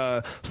Tulane was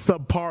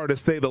subpar, to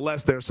say the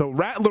less there. So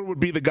Rattler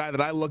would be the guy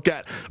that I look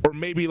at, or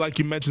maybe, like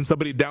you mentioned,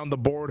 somebody down the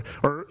board,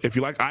 or if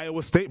you like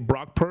Iowa State,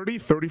 Brock Purdy,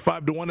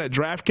 35-1 at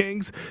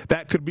DraftKings.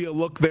 That could be a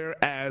look there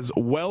as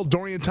well.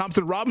 Dorian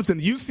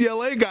Thompson-Robinson,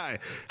 UCLA guy.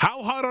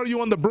 How hot are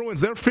you on the Bruins?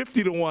 They're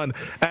 50-1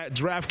 at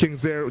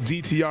DraftKings there.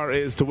 DTR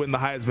is to win the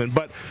Heisman.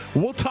 But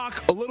we'll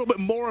talk a little bit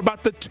more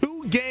about the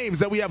 2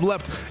 games that we have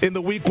left in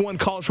the Week 1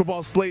 college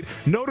football slate.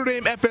 Notre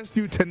Dame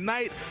FSU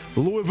tonight,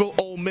 Louisville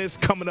Ole Miss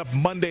coming up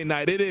Monday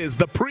night. It is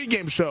the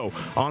pregame show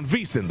on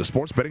VSiN, the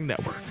Sports Betting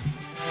Network.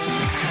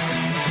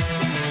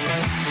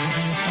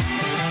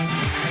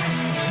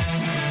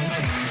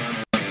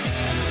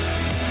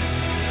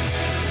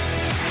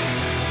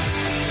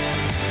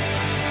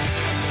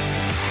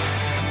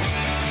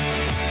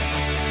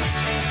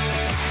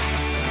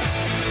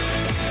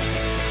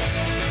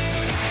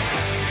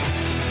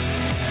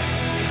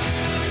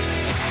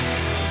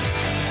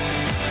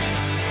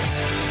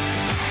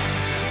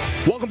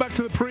 Welcome back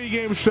to the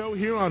pregame show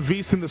here on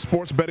VSiN, the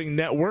Sports Betting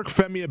Network.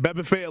 Femi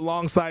Abebefe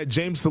alongside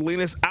James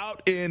Salinas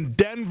out in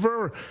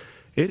Denver.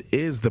 It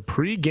is the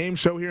pregame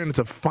show here, and it's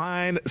a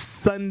fine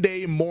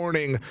Sunday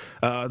morning,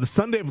 the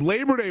Sunday of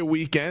Labor Day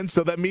weekend.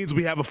 So that means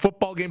we have a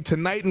football game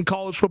tonight in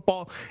college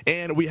football,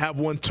 and we have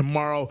one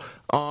tomorrow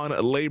on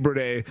Labor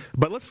Day.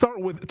 But let's start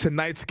with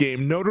tonight's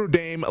game. Notre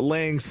Dame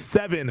laying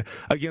 7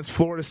 against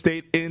Florida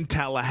State in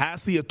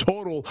Tallahassee, a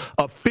total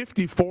of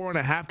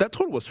 54.5. That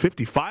total was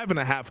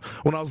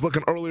 55.5 when I was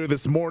looking earlier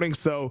this morning.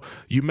 So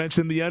you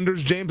mentioned the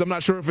unders, James. I'm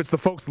not sure if it's the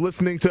folks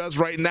listening to us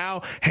right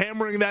now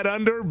hammering that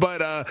under, but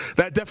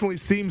that definitely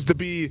seems to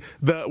be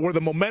where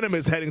the momentum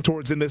is heading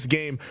towards in this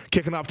game,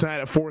 kicking off tonight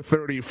at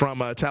 4:30 from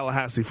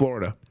Tallahassee,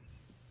 Florida.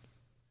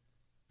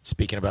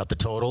 Speaking about the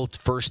total,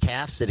 first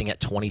half sitting at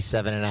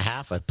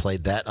 27.5. I've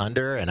played that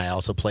under, and I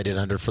also played it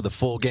under for the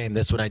full game.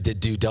 This one I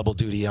did do double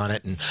duty on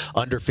it, and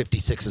under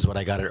 56 is what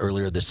I got it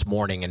earlier this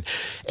morning. And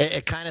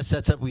it kind of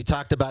sets up, we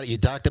talked about it. You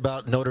talked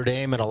about Notre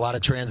Dame and a lot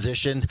of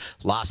transition.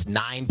 Lost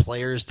 9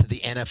 players to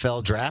the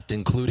NFL draft,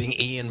 including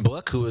Ian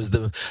Book, who is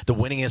the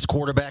winningest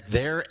quarterback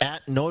there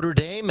at Notre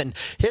Dame. And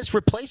his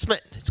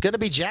replacement, it's going to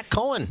be Jack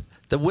Cohen.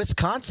 the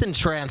Wisconsin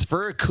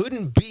transfer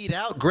couldn't beat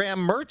out Graham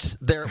Mertz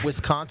there at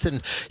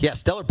Wisconsin. Yeah,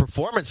 stellar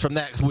performance from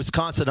that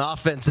Wisconsin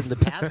offense in the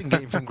passing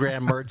game from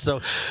Graham Mertz. So,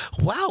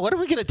 wow, what are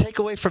we going to take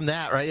away from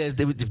that, right?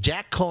 If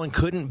Jack Cohen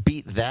couldn't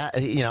beat that,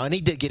 and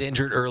he did get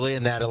injured early,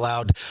 and that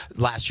allowed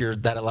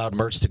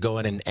Mertz to go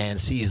in and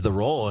seize the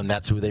role, and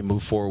that's who they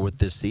move forward with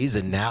this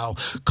season. Now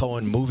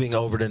Cohen moving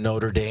over to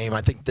Notre Dame. I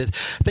think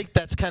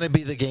that's kind of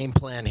be the game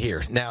plan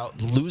here. Now,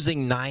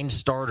 losing 9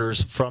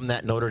 starters from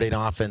that Notre Dame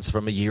offense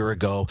from a year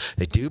ago,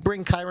 they do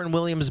bring Kyron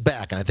Williams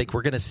back, and I think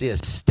we're going to see a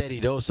steady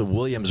dose of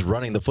Williams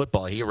running the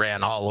football. He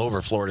ran all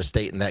over Florida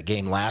State in that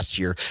game last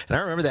year, and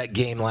I remember that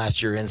game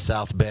last year in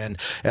South Bend.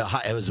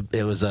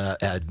 It was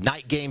a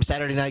night game,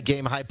 Saturday night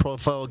game,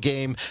 high-profile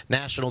game,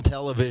 national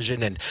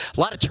television, and a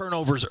lot of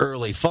turnovers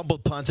early,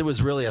 fumbled punts. It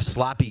was really a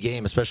sloppy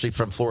game, especially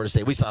from Florida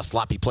State. We saw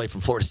sloppy play from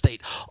Florida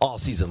State all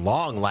season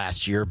long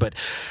last year, but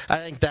I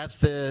think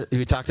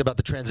we talked about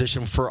the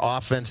transition for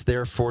offense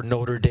there for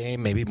Notre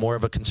Dame, maybe more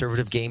of a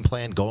conservative game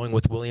plan, going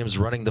with Williams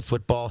running the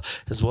football,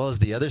 as well as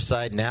the other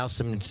side now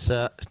some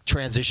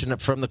transition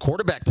from the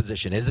quarterback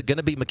position. Is it going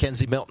to be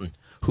Mackenzie Milton,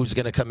 who's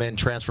going to come in,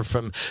 transfer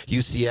from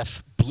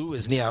UCF, blew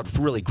his knee out,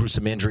 really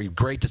gruesome injury.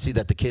 Great to see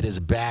that the kid is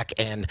back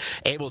and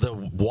able to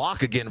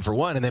walk again for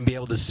one, and then be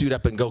able to suit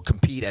up and go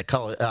compete at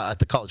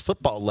the college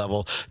football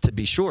level, to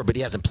be sure. But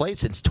he hasn't played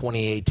since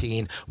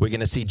 2018. We're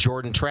going to see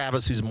Jordan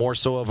Travis, who's more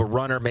so of a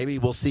runner. Maybe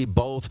we'll see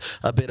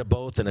a bit of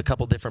both, and a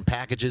couple different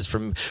packages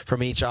from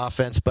each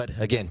offense. But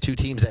again, 2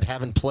 teams that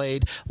haven't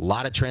played. A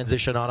lot of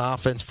transition on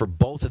offense for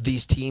both of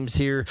these teams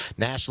here.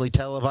 Nationally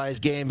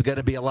televised game. Going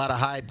to be a lot of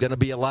hype. Going to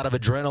be a lot of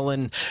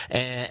adrenaline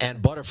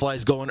and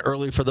butterflies going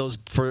early for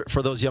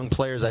those young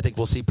players. I think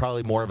we'll see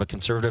probably more of a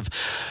conservative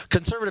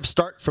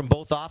start from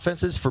both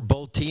offenses for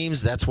both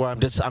teams. That's why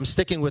I'm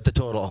sticking with the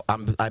total.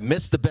 I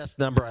missed the best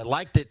number. I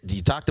liked it.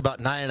 You talked about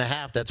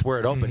 9.5. That's where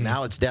it opened. Mm-hmm.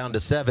 Now it's down to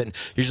 7.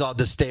 Usually I'll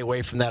just stay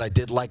away from that. I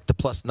did like the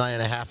plus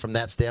 9.5 from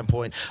that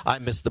standpoint. I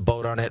missed the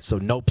boat on it, so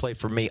no play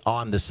for me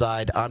on the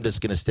side. I'm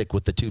just going to stick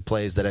with the 2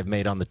 plays that I've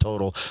made on the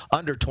total.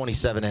 Under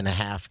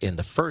 27.5 in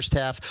the first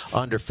half,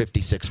 under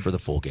 56 for the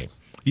full game.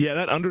 Yeah,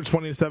 that under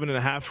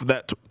 27.5,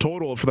 that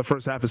total for the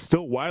first half is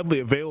still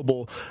widely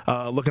available.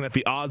 Looking at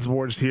the odds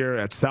boards here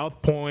at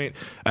South Point,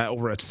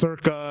 over at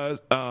Circa,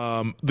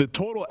 the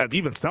total at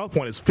even South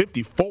Point is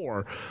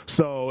 54.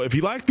 So if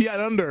you like the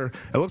under,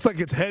 it looks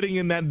like it's heading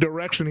in that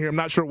direction here. I'm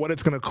not sure what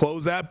it's going to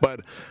close at, but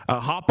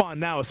hop on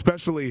now,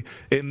 especially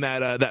in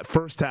that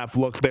first half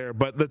look there.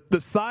 But the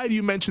side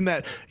you mentioned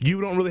that you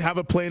don't really have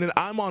a play in it,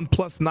 I'm on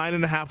plus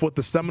 9.5 with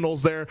the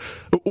Seminoles there.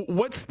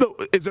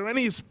 Is there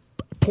any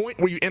point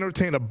where you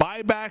entertain a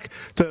buyback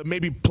to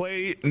maybe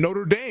play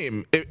Notre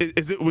Dame?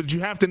 Would you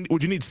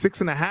need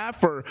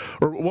 6.5,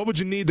 or what would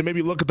you need to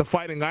maybe look at the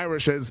Fighting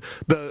Irish, as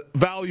the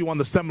value on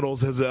the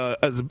Seminoles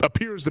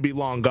appears to be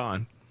long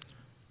gone?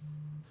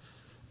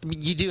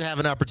 You do have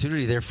an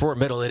opportunity there for a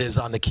middle. It is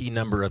on the key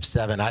number of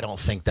 7. I don't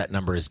think that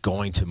number is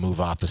going to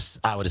move off.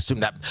 I would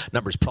assume that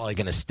number is probably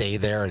going to stay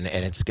there, and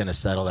it's going to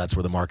settle. That's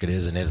where the market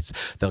is, and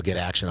they'll get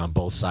action on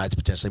both sides,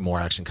 potentially more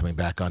action coming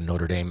back on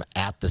Notre Dame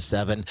at the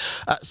 7.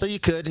 So you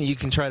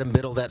can try to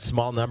middle that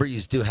small number. You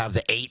still have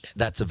the 8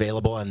 that's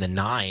available, and the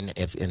 9,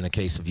 if in the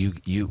case of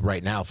you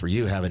right now, for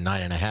you having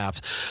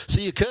 9.5.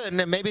 So you could,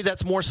 and maybe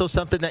that's more so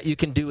something that you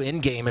can do in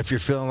game if you're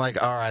feeling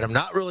like, all right, I'm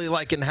not really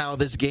liking how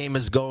this game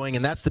is going,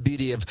 and that's the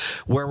beauty of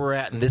where we're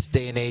at in this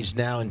day and age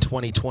now in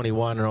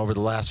 2021 and over the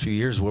last few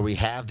years, where we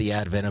have the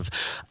advent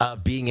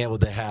of being able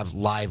to have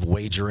live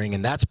wagering.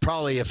 And that's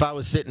probably, if I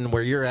was sitting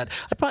where you're at,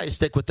 I'd probably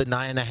stick with the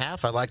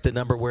 9.5. I like the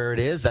number where it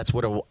is. That's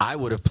what I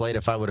would have played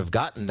if I would have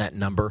gotten that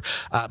number.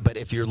 But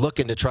if you're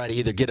looking to try to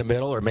either get a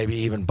middle or maybe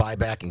even buy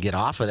back and get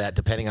off of that,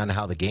 depending on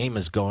how the game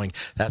is going,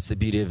 that's the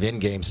beauty of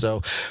in-game.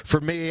 So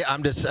for me, I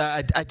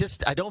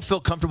don't feel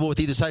comfortable with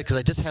either side, because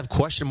I just have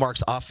question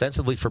marks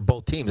offensively for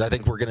both teams. I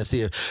think we're going to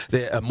see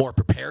a more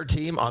prepared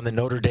team on the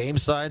Notre Dame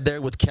side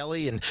there with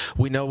Kelly, and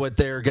we know what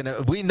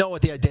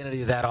the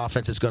identity of that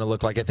offense is going to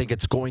look like. I think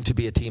it's going to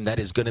be a team that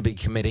is going to be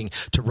committing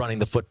to running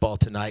the football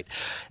tonight.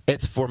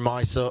 It's for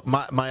my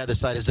other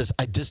side is this.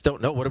 I just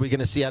don't know. What are we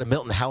going to see out of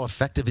Milton? How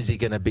effective is he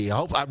going to be?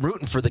 I'm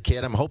rooting for the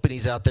kid. I'm hoping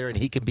he's out there and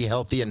he can be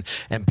healthy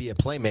and be a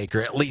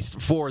playmaker, at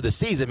least for the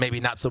season. Maybe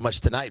not so much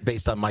tonight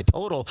based on my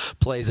total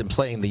plays and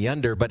playing the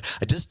under, but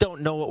I just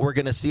don't know what we're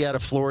going to see out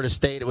of Florida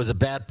State. It was a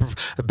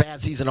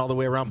bad season all the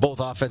way around, both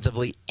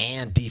offensively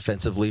and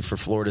defensively for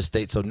Florida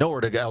State, so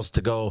nowhere else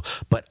to go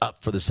but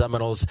up for the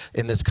Seminoles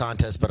in this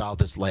contest, but I'll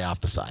just lay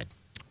off the side.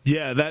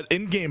 Yeah, that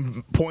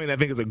in-game point, I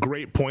think, is a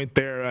great point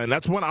there, and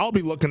that's one I'll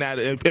be looking at.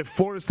 If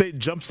Florida State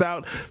jumps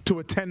out to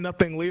a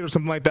 10-0 lead or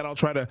something like that, I'll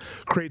try to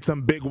create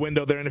some big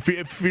window there. And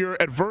if you're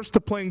adverse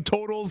to playing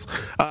totals,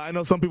 I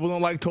know some people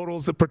don't like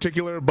totals in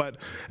particular, but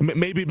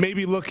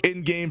maybe look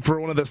in-game for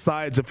one of the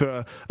sides if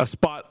a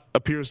spot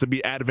appears to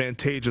be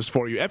advantageous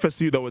for you.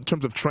 FSU, though, in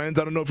terms of trends,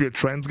 I don't know if you're a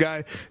trends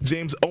guy.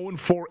 James,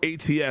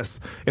 0-4 ATS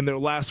in their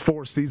last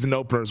 4 season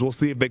openers. We'll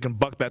see if they can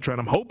buck that trend.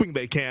 I'm hoping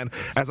they can,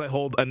 as I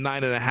hold a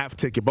 9.5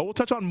 ticket. it. But we'll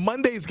touch on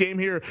Monday's game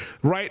here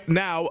right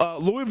now.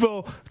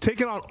 Louisville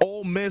taking on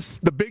Ole Miss.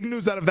 The big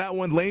news out of that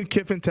one, Lane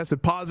Kiffin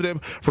tested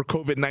positive for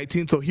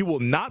COVID-19, so he will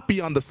not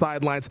be on the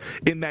sidelines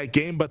in that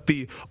game. But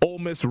the Ole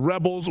Miss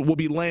Rebels will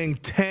be laying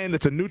 10.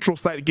 It's a neutral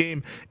site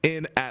game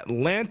in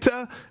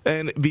Atlanta,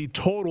 and the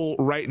total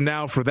right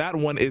now for that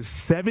one is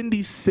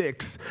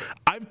 76.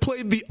 I've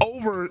played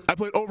over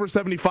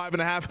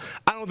 75.5.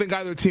 I don't think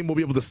either team will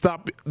be able to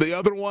stop the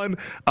other one.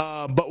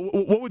 But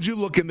what would you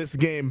look in this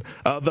game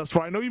thus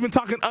far? I know you've been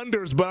talking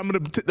unders, but I'm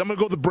gonna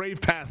go the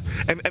brave path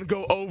and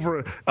go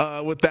over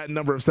with that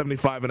number of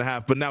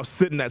 75.5. But now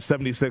sitting at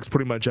 76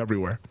 pretty much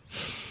everywhere.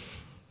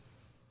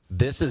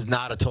 This is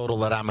not a total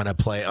that I'm going to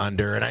play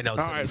under, and I know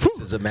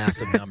 76 is a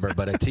massive number,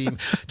 but a team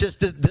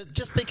just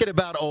thinking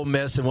about Ole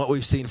Miss and what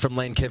we've seen from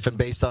Lane Kiffin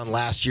based on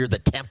last year, the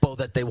tempo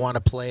that they want to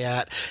play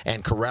at,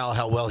 and Corral,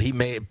 how well he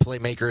made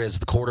playmaker as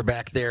the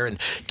quarterback there, and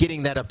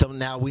getting that up to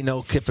now. We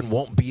know Kiffin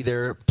won't be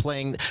there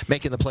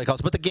making the play calls,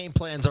 but the game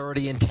plan's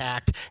already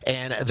intact,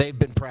 and they've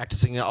been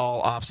practicing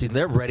all offseason.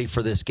 They're ready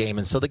for this game,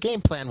 and so the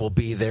game plan will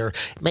be there.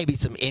 Maybe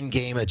some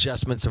in-game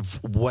adjustments of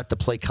what the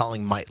play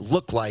calling might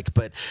look like,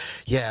 but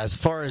yeah, as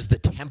far as the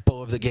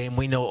tempo of the game,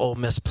 we know Ole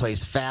Miss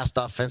plays fast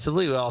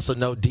offensively. We also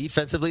know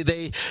defensively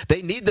they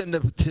need them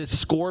to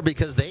score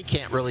because they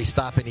can't really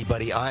stop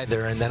anybody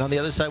either. And then on the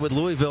other side with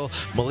Louisville,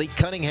 Malik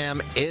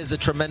Cunningham is a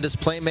tremendous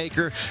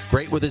playmaker,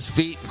 great with his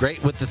feet,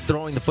 great with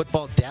throwing the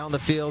football down the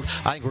field.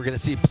 I think we're going to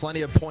see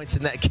plenty of points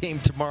in that game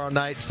tomorrow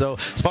night. So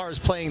as far as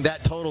playing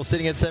that total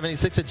sitting at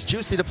 76, it's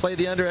juicy to play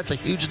the under. That's a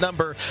huge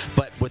number,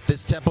 but with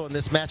this tempo and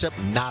this matchup,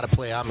 not a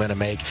play I'm going to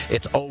make.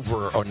 It's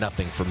over or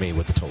nothing for me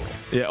with the total.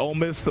 Yeah, Ole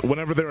Miss,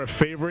 whenever they're a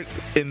favorite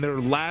in their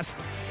last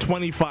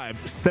 25,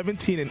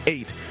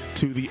 17-8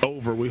 to the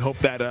over. We hope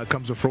that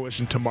comes to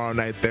fruition tomorrow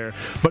night there.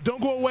 But don't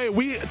go away.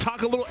 We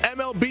talk a little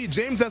MLB.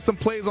 James has some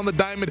plays on the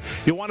diamond.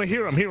 You'll want to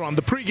hear them here on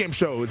the pregame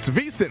show. It's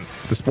VSiN,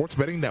 the Sports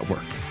Betting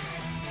Network.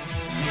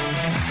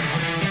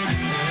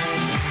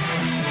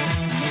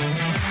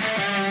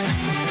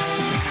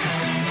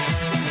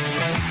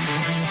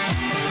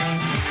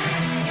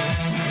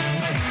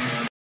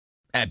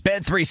 At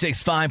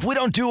Bet365, we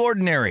don't do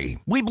ordinary.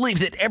 We believe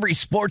that every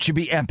sport should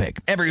be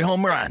epic. Every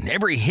home run,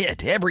 every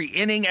hit, every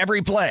inning,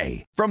 every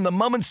play. From the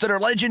moments that are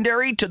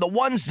legendary to the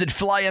ones that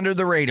fly under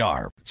the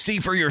radar. See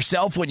for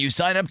yourself when you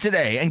sign up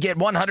today and get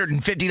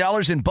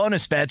 $150 in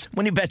bonus bets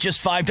when you bet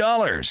just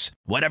 $5.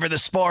 Whatever the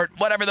sport,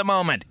 whatever the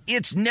moment,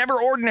 it's never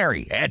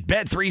ordinary at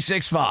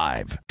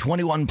Bet365.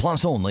 21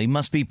 plus only.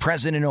 Must be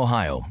present in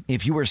Ohio.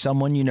 If you or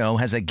someone you know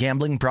has a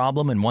gambling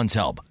problem and wants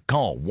help,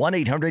 call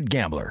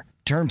 1-800-GAMBLER.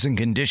 Terms and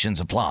conditions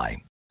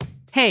apply.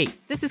 Hey,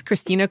 this is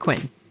Christina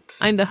Quinn.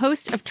 I'm the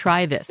host of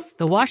Try This,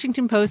 the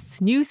Washington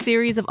Post's new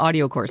series of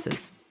audio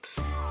courses.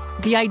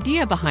 The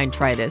idea behind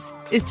Try This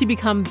is to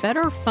become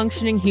better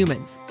functioning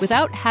humans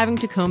without having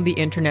to comb the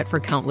internet for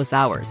countless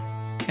hours.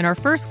 In our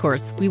first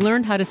course, we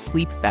learned how to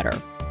sleep better.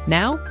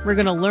 Now, we're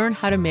going to learn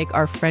how to make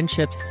our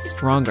friendships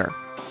stronger.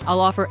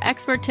 I'll offer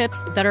expert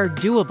tips that are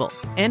doable,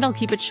 and I'll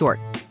keep it short.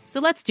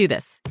 So let's do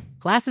this.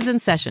 Class is in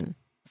session.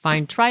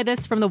 Find Try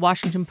This from the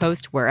Washington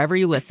Post wherever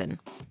you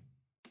listen.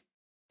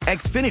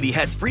 Xfinity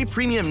has free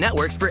premium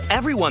networks for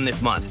everyone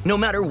this month, no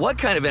matter what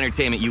kind of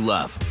entertainment you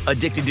love.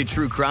 Addicted to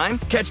true crime?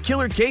 Catch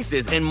killer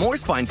cases and more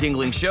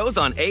spine-tingling shows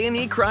on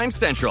A&E Crime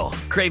Central.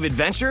 Crave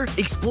adventure?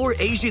 Explore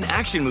Asian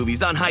action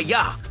movies on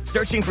Hi-YAH.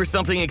 Searching for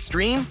something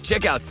extreme?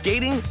 Check out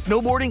skating,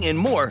 snowboarding, and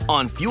more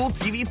on Fuel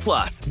TV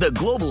Plus, the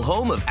global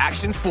home of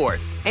action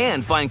sports.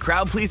 And find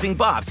crowd-pleasing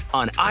bops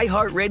on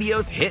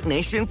iHeartRadio's Hit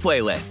Nation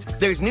playlist.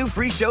 There's new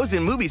free shows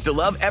and movies to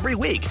love every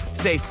week.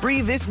 Say free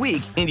this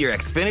week in your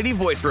Xfinity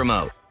voice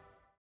remote.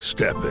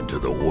 Step into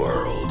the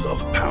world of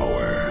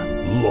power,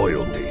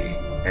 loyalty,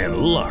 and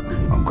luck.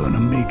 I'm gonna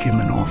make him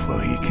an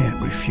offer he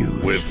can't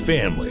refuse. With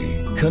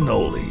family,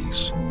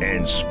 cannolis,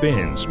 and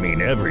spins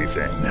mean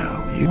everything.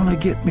 Now, you wanna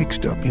get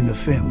mixed up in the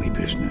family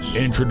business.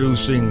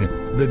 Introducing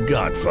The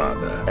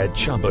Godfather at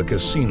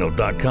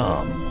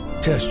ChumbaCasino.com.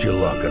 Test your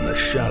luck in the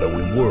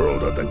shadowy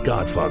world of The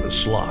Godfather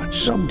slot.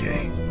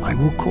 Someday, I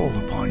will call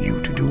upon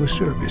you to do a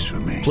service for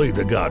me. Play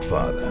The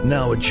Godfather,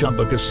 now at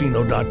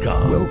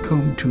ChumbaCasino.com.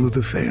 Welcome to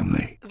the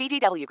family.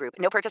 VGW Group.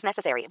 No purchase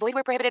necessary. Void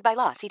where prohibited by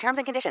law. See terms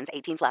and conditions.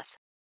 18+.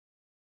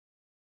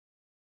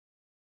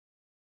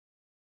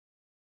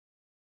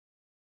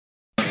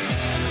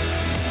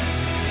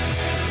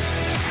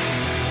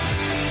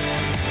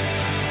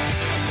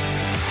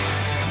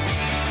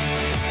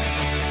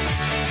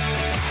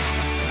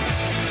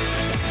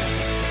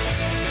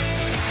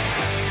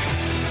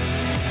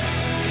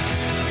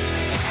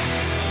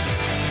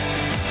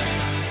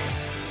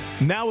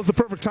 Now is the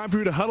perfect time for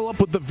you to huddle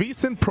up with the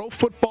VSiN Pro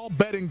Football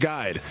Betting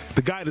Guide.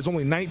 The guide is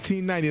only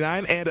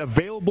 $19.99 and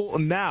available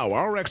now.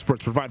 Our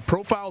experts provide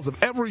profiles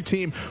of every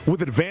team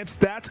with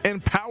advanced stats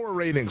and power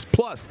ratings,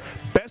 plus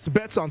best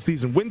bets on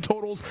season win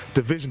totals,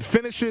 division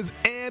finishes,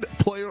 and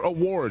player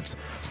awards.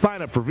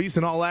 Sign up for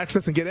VSiN All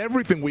Access and get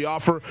everything we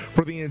offer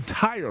for the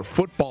entire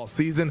football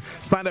season.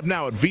 Sign up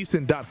now at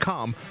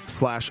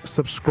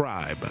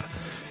VSiN.com/subscribe.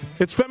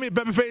 It's Femi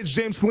Bebefe, it's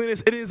James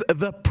Salinas. It is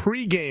the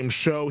pregame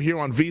show here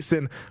on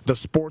VSiN, the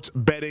Sports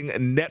Betting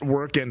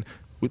Network. And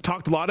we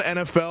talked a lot of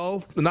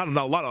NFL, not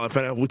a lot of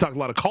NFL, we talked a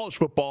lot of college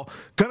football.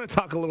 Going to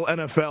talk a little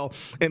NFL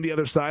in the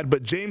other side.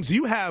 But, James,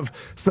 you have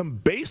some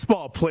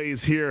baseball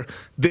plays here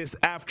this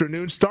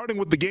afternoon, starting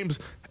with the games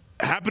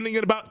happening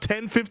in about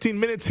 10, 15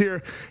 minutes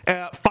here.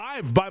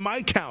 5 by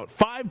my count.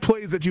 5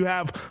 plays that you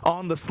have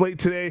on the slate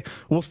today.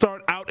 We'll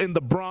start out in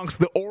the Bronx,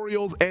 the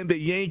Orioles and the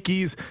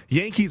Yankees.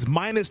 Yankees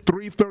minus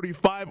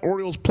 335,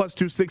 Orioles plus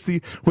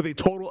 260 with a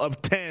total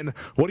of 10.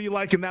 What do you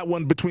like in that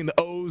one between the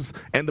O's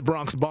and the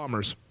Bronx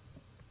Bombers?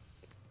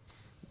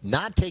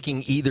 Not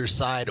taking either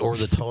side or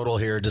the total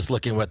here, just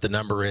looking what the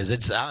number is.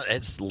 It's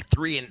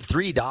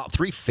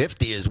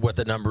 $3.50 is what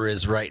the number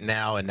is right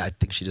now, and I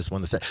think she just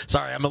won the set.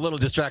 Sorry, I'm a little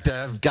distracted.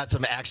 I've got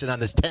some action on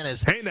this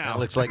tennis. Hey now, it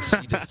looks like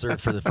she just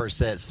served for the first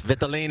set.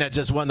 Svitolina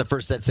just won the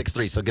first set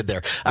 6-3, so good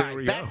there. All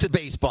right, back to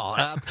baseball.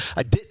 I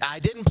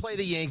didn't play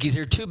the Yankees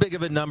here. Too big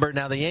of a number.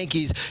 Now the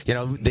Yankees,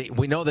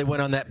 we know they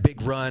went on that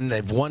big run.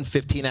 They've won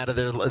 15 out of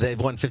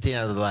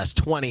the last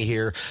 20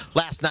 here.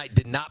 Last night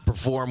did not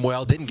perform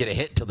well. Didn't get a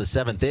hit till the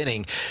 7th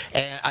inning,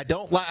 and I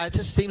don't like. It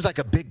just seems like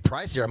a big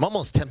price here. I'm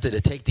almost tempted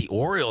to take the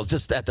Orioles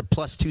just at the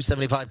plus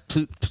 275,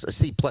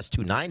 plus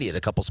 290 at a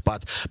couple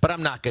spots, but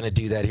I'm not going to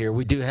do that here.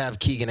 We do have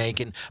Keegan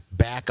Aiken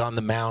back on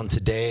the mound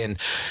today, and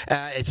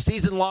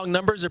season-long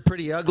numbers are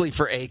pretty ugly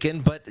for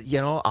Aiken, but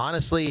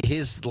honestly,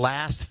 his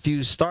last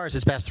few starts,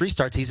 his past 3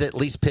 starts, he's at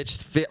least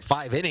pitched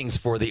 5 innings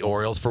for the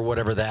Orioles, for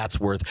whatever that's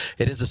worth.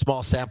 It is a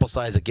small sample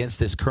size against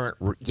this current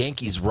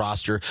Yankees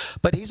roster,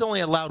 but he's only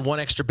allowed 1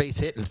 extra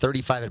base hit and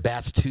 35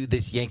 at-bats to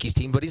this Yankees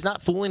team, but he's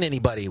not fooling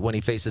anybody when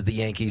he faces the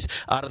Yankees.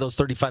 Out of those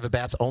 35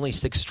 at-bats, only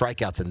 6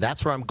 strikeouts, and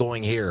that's where I'm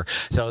going here.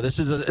 So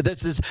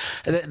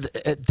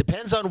it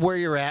depends on where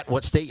you're at,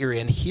 what state you're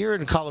in. Here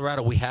in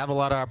Colorado, we have a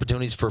lot of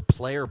opportunities for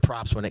player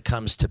props when it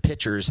comes to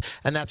pitchers,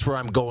 and that's where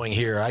I'm going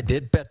here. I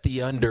did bet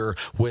the under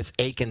with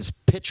Aiken's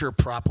pitcher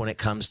prop when it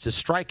comes to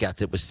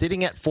strikeouts. It was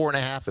sitting at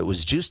 4.5. It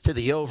was juiced to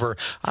the over.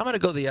 I'm going to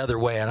go the other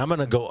way, and I'm going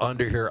to go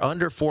under here,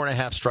 under 4.5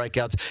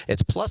 strikeouts.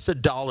 It's plus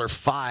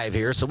 $1.05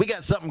 here, so we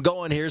got something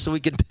going here, so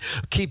we can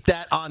keep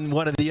that on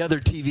one of the other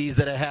TVs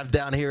that I have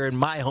down here in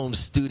my home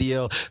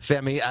studio,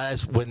 Femi,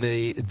 as when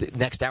the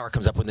next hour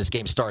comes up when this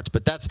game starts.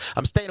 But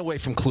I'm staying away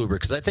from Kluber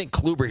because I think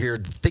Kluber here,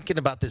 thinking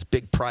about this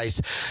big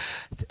price,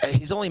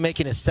 he's only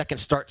making his 2nd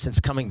start since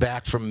coming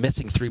back from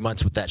missing 3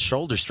 months with that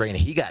shoulder strain.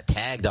 He got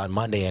tagged on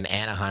Monday in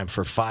Anaheim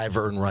for 5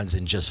 earned runs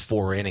in just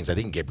 4 innings. I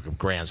think he gave a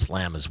grand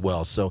slam as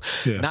well. So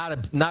not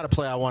a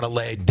play I want to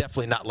lay.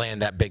 Definitely not laying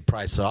that big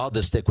price. So I'll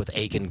just stick with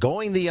Aiken.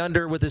 Going the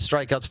under with his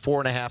strikeouts,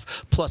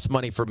 4.5, plus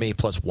money for me,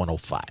 plus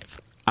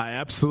 105. I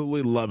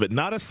absolutely love it.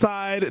 Not a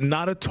side,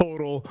 not a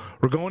total.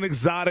 We're going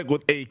exotic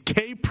with a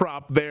K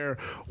prop there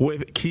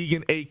with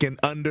Keegan Aiken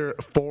under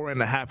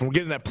 4.5. And we're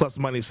getting that plus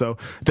money, so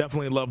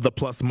definitely love the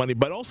plus money.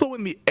 But also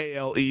in the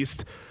AL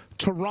East,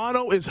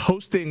 Toronto is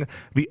hosting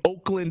the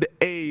Oakland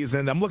A's,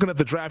 and I'm looking at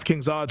the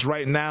DraftKings odds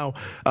right now.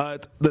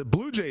 The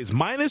Blue Jays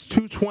minus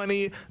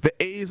 220, the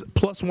A's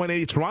plus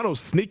 180.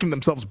 Toronto's sneaking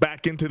themselves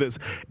back into this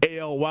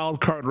AL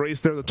wildcard race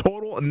there. The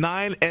total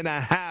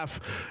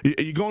 9.5.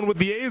 Are you going with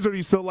the A's, or are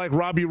you still like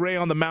Robbie Ray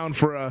on the mound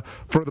for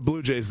the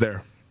Blue Jays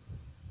there?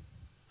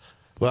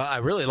 Well, I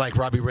really like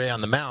Robbie Ray on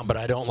the mound, but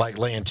I don't like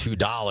laying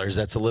 $2.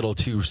 That's a little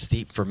too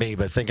steep for me.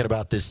 But thinking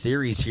about this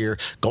series here,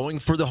 going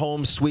for the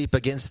home sweep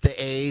against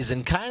the A's,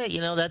 and kind of,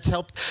 that's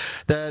helped.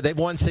 They've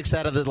won 6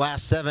 out of the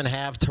last 7.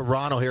 Have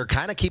Toronto here,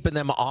 kind of keeping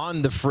them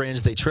on the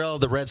fringe. They trail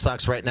the Red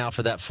Sox right now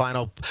for that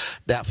final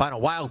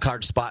wild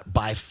card spot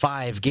by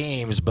 5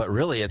 games. But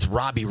really, it's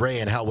Robbie Ray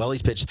and how well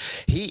he's pitched.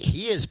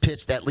 He has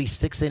pitched at least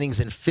 6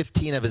 innings in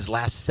 15 of his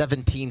last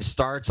 17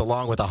 starts,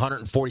 along with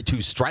 142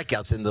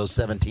 strikeouts in those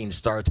 17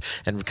 starts.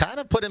 And kind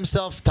of put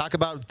himself, talk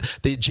about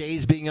the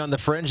Jays being on the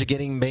fringe of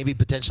getting maybe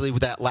potentially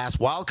with that last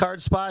wild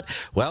card spot.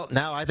 Well,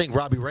 now I think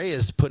Robbie Ray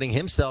is putting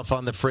himself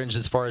on the fringe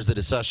as far as the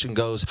discussion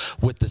goes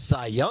with the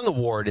Cy Young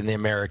Award in the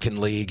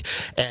American League.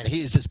 And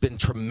he's just been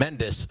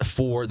tremendous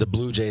for the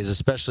Blue Jays,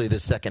 especially the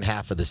second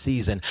half of the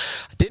season.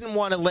 I didn't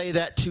want to lay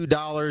that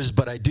 $2,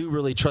 but I do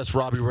really trust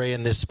Robbie Ray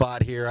in this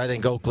spot here. I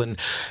think Oakland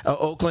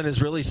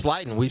is really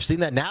sliding. We've seen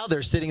that now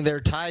they're sitting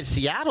there tied.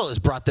 Seattle has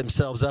brought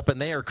themselves up,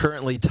 and they are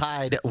currently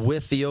tied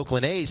with the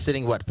Oakland A's,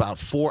 sitting about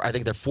 4. I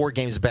think they're 4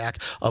 games back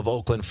of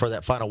Oakland for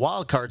that final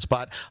wild card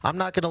spot. I'm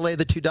not going to lay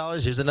the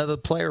 $2. Here's another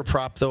player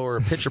prop, though, or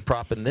a pitcher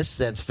prop in this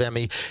sense,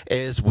 Femi,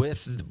 is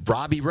with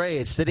Robbie Ray.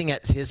 It's sitting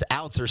at his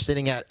outs are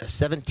sitting at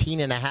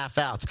 17.5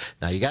 outs.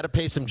 Now you got to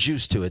pay some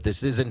juice to it.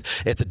 It's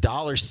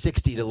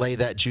 $1.60 to lay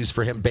that juice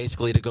for him,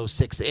 basically to go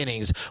 6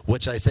 innings,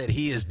 which I said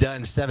he has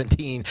done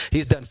 17.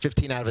 He's done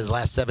 15 out of his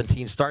last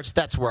 17 starts.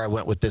 That's where I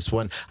went with this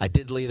one. I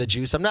did lay the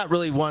juice. I'm not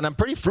really one. I'm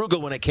pretty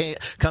frugal when it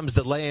comes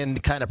to laying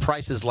kind of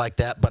prices like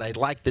that, but I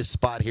like this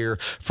spot here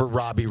for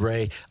Robbie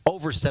Ray.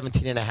 Over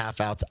 17.5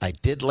 outs. I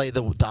did lay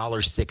the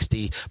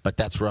 $1.60, but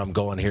that's where I'm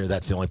going here.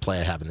 That's the only play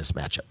I have in this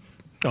matchup.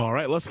 All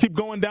right, let's keep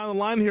going down the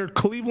line here.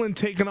 Cleveland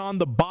taking on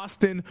the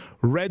Boston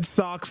Red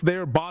Sox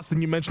there.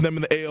 Boston, you mentioned them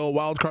in the AL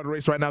wildcard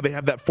race right now. They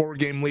have that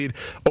 4-game lead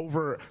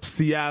over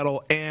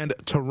Seattle and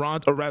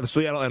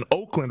Seattle and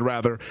Oakland,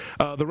 rather.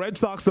 The Red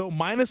Sox, though,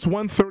 minus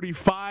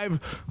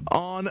 135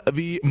 on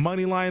the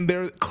money line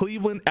there.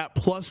 Cleveland at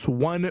plus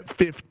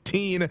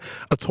 115, a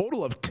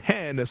total of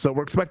 10. So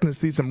we're expecting to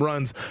see some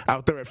runs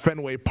out there at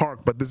Fenway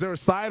Park. But is there a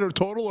side or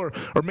total or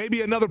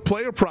maybe another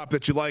player prop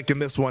that you like in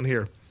this one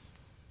here?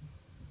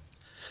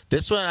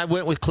 This one, I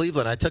went with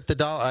Cleveland. I took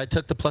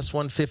the plus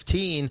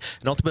 115,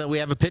 and ultimately we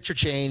have a pitcher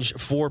change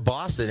for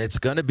Boston. It's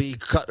going to be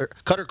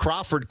Cutter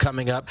Crawford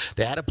coming up.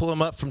 They had to pull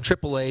him up from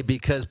AAA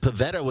because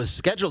Pivetta was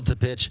scheduled to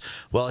pitch.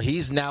 Well,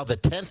 he's now the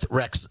 10th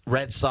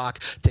Red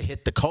Sox to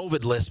hit the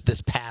COVID list this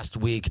past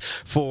week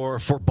for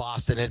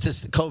Boston. It's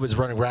just COVID's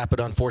running rapid,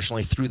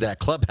 unfortunately, through that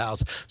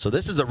clubhouse. So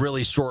this is a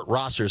really short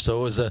roster.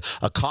 So it was a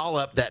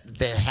call-up that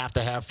they have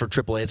to have for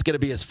AAA. It's going to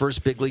be his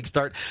first big league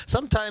start.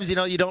 Sometimes,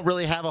 you don't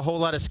really have a whole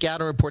lot of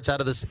scouting reports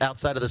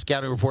outside of the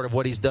scouting report of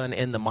what he's done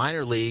in the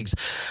minor leagues.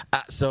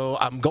 So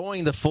I'm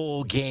going the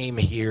full game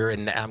here,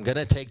 and I'm going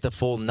to take the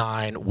full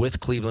 9 with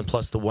Cleveland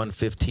plus the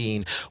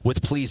 115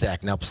 with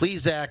Plesac. Now,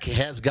 Plesac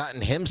has gotten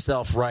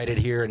himself righted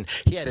here, and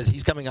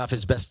he's coming off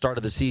his best start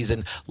of the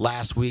season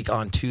last week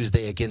on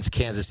Tuesday against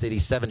Kansas City,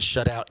 7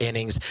 shutout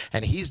innings,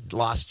 and he's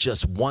lost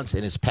just once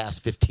in his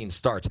past 15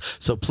 starts.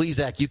 So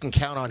Plesac, you can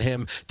count on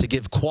him to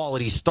give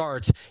quality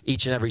starts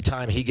each and every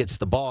time he gets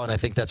the ball, and I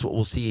think that's what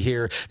we'll see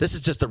here. This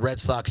is just a Red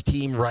Sox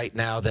team right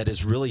now that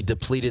has really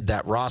depleted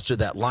that roster,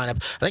 that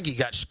lineup. I think you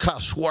got Kyle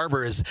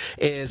Schwarber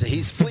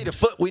he's fleet of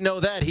foot. We know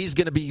that he's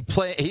going to be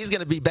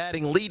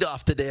batting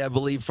leadoff today, I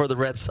believe, for the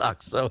Red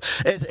Sox. So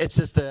it's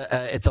just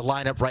it's a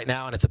lineup right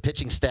now, and it's a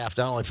pitching staff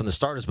not only from the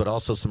starters but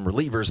also some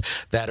relievers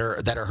that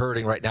are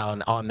hurting right now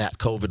on that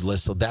COVID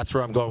list. So that's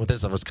where I'm going with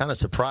this. I was kind of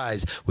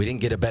surprised we didn't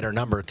get a better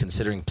number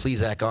considering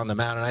Plesac on the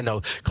mound. And I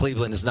know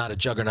Cleveland is not a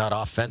juggernaut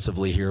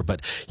offensively here,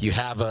 but you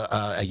have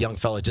a young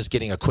fella just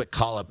getting a quick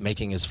call up,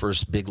 making his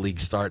first big league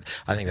start.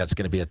 I think that's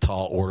going to be a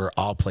tall order.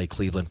 I'll play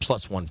Cleveland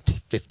plus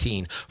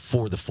 115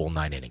 for the full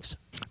 9 innings.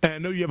 And I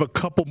know you have a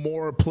couple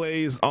more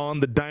plays on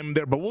the diamond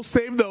there, but we'll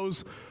save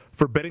those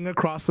for Betting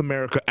Across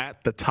America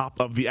at the top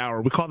of the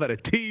hour. We call that a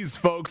tease,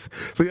 folks.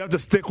 So you have to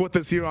stick with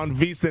us here on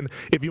VSiN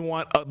if you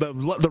want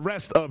the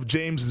rest of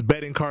James's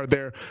betting card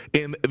there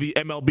in the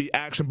MLB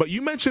action. But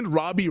you mentioned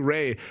Robbie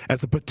Ray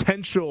as a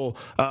potential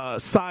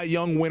Cy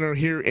Young winner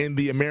here in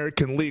the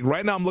American League.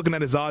 Right now I'm looking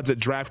at his odds at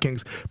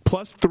DraftKings,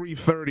 plus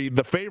 330.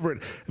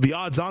 The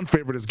odds-on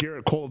favorite is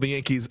Garrett Cole of the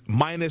Yankees,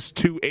 minus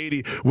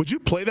 280. Would you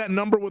play that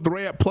number with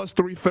Ray at plus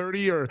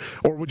 330, or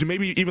would you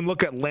maybe even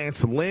look at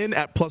Lance Lynn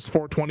at plus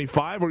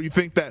 425, or you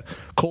think that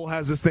Cole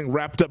has this thing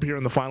wrapped up here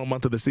in the final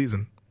month of the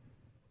season?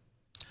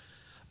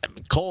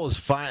 Cole is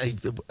finally,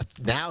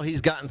 now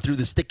he's gotten through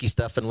the sticky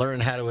stuff and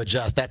learned how to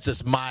adjust. That's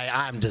just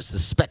I'm just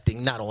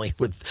suspecting not only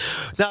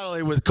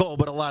with Cole,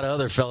 but a lot of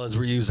other fellas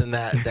were using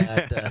that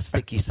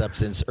sticky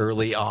substance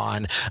early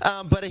on.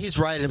 But he's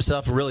righted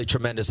himself, a really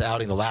tremendous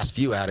outing, the last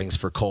few outings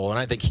for Cole, and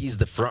I think he's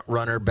the front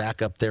runner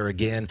back up there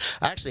again.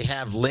 I actually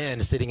have Lynn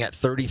sitting at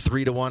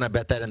 33-1. I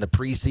bet that in the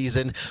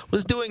preseason.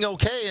 Was doing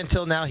okay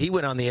until now he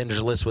went on the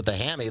injured list with a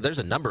hammy. There's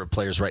a number of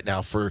players right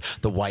now for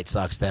the White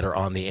Sox that are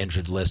on the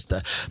injured list,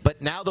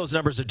 but now those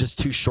numbers are just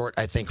too short,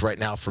 I think, right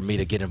now for me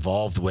to get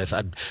involved with.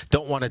 I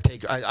don't want to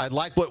take. I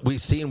like what we've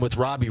seen with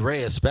Robbie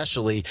Ray,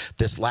 especially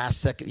these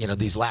last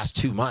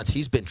 2 months.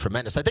 He's been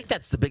tremendous. I think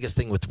that's the biggest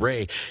thing with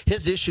Ray.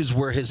 His issues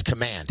were his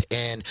command,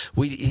 and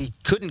he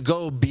couldn't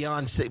go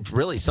beyond,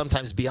 really,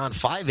 sometimes beyond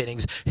 5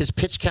 innings. His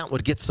pitch count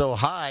would get so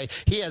high.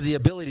 He has the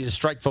ability to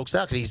strike folks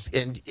out,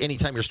 and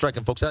anytime you're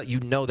striking folks out, you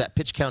know that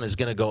pitch count is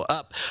going to go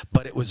up.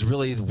 But it was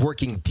really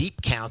working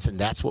deep counts, and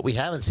that's what we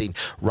haven't seen.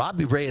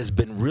 Robbie Ray has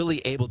been really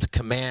able to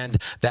command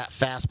that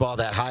fastball,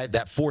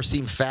 that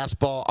four-seam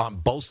fastball on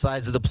both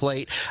sides of the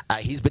plate.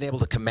 He's been able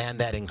to command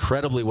that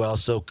incredibly well.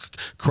 So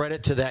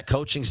credit to that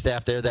coaching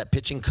staff there, that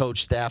pitching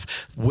coach staff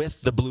with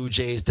the Blue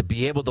Jays to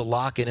be able to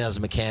lock in his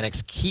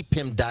mechanics, keep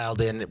him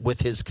dialed in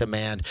with his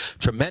command.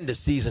 Tremendous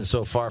season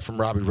so far from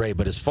Robbie Ray.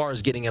 But as far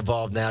as getting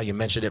involved now, you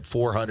mentioned it,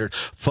 400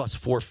 plus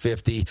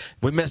 450.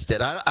 We missed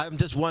it. I'm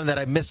just one that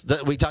I missed.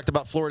 We talked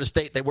about Florida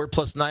State. They were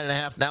plus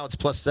 9.5. Now it's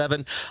plus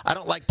 7. I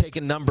don't like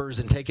taking numbers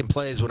and taking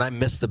plays when I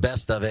miss the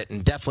best of it.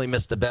 And definitely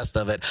missed the best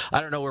of it.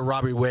 I don't know where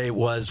Robbie Ray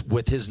was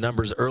with his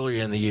numbers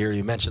earlier in the year.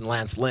 You mentioned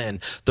Lance Lynn,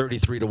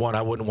 33-1.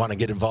 I wouldn't want to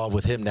get involved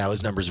with him now.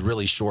 His number's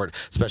really short,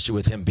 especially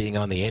with him being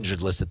on the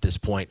injured list at this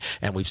point.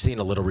 And we've seen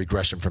a little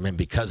regression from him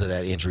because of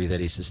that injury that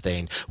he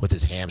sustained with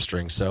his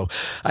hamstring. So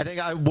I think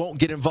I won't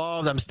get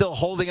involved. I'm still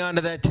holding on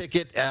to that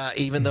ticket,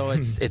 even though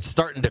it's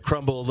starting to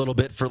crumble a little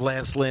bit for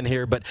Lance Lynn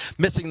here. But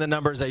missing the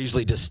numbers, I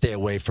usually just stay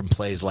away from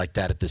plays like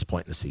that at this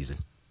point in the season.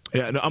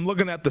 Yeah, no, I'm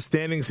looking at the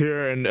standings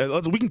here, and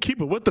we can keep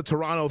it with the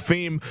Toronto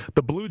theme.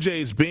 The Blue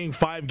Jays being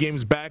 5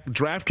 games back.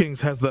 DraftKings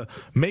has the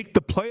make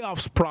the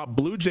playoffs prop.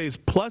 Blue Jays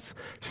plus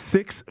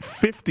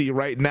 650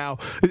 right now.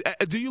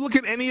 Do you look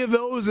at any of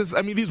those? These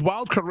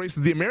wildcard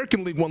races, the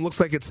American League one looks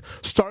like it's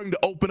starting to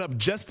open up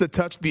just a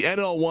touch. The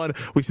NL one,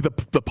 we see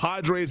the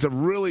Padres have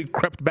really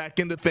crept back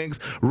into things.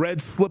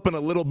 Reds slipping a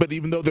little bit,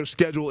 even though their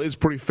schedule is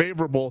pretty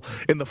favorable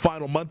in the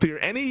final month here.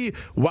 Any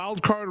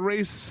wildcard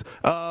race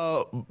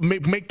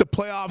make the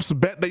playoffs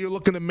bet that you're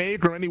looking to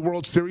make, or any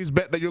World Series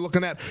bet that you're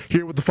looking at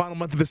here with the final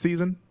month of the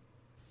season?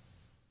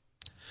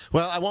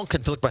 Well, I won't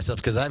conflict myself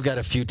because I've got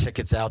a few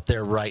tickets out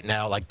there right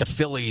now, like the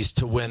Phillies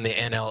to win the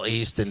NL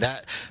East, and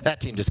that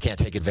team just can't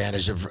take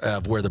advantage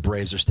of where the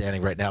Braves are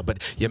standing right now.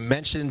 But you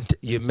mentioned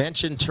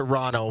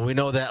Toronto. We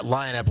know that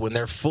lineup, when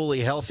they're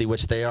fully healthy,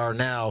 which they are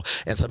now,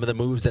 and some of the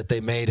moves that they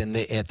made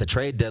at the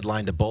trade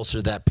deadline to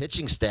bolster that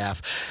pitching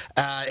staff,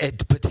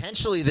 it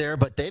potentially there,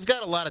 but they've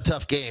got a lot of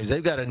tough games.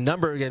 They've got a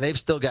number, again, they've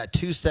still got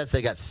 2 sets.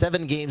 They got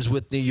 7 games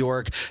with New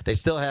York. They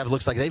still have,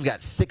 looks like they've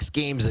got 6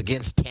 games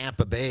against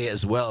Tampa Bay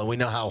as well, and we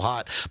know how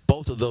hot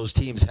both of those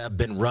teams have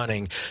been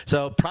running.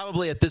 So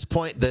probably at this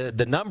point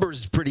the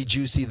numbers pretty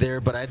juicy there,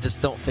 but I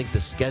just don't think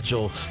the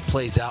schedule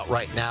plays out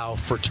right now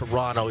for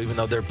Toronto, even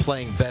though they're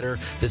playing better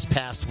this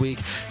past week.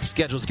 The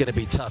schedule's going to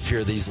be tough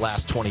here these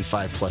last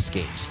 25 plus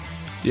games.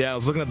 Yeah, I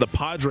was looking at the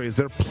Padres.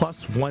 They're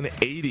plus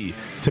 180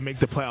 to make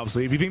the playoffs.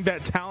 So if you think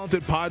that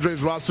talented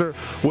Padres roster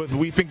with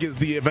we think is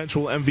the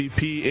eventual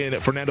MVP in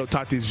Fernando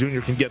Tatis Jr.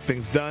 can get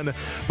things done,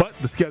 but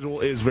the schedule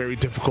is very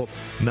difficult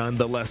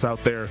nonetheless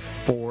out there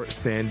for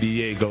San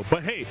Diego.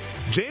 But hey,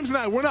 James and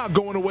I, we're not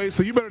going away,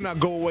 so you better not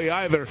go away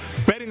either.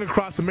 Betting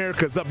Across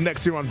America is up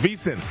next here on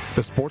VSiN,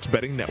 the Sports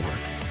Betting Network.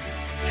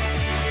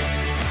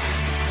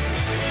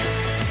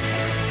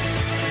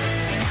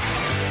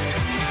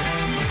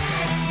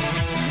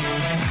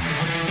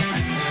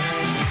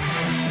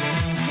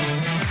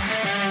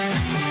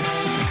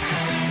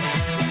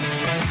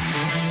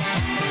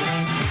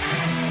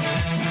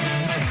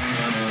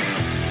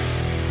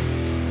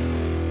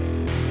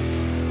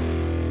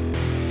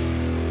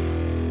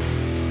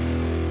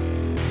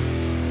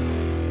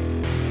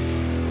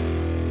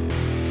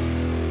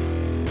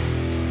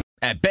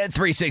 At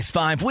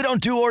Bet365, we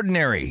don't do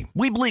ordinary.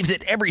 We believe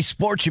that every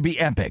sport should be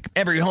epic.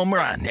 Every home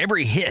run,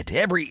 every hit,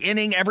 every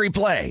inning, every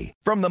play.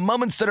 From the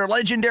moments that are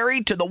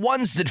legendary to the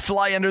ones that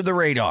fly under the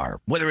radar.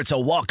 Whether it's a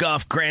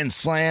walk-off grand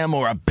slam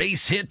or a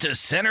base hit to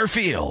center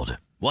field.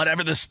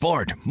 Whatever the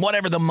sport,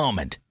 whatever the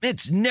moment.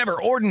 It's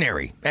never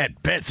ordinary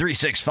at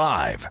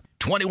Bet365.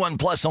 21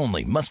 plus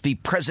only. Must be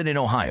present in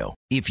Ohio.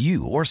 If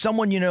you or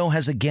someone you know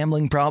has a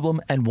gambling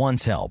problem and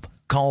wants help,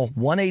 call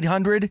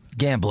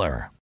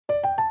 1-800-GAMBLER.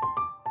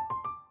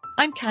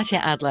 I'm Katya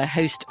Adler,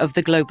 host of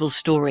The Global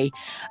Story.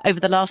 Over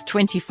the last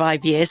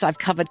 25 years, I've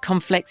covered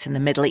conflicts in the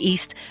Middle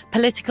East,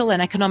 political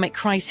and economic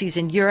crises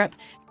in Europe,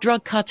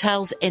 drug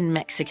cartels in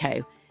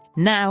Mexico.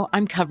 Now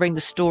I'm covering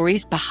the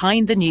stories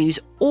behind the news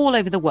all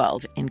over the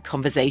world in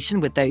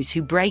conversation with those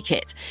who break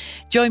it.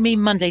 Join me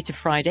Monday to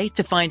Friday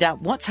to find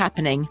out what's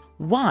happening,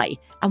 why,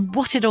 and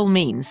what it all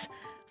means.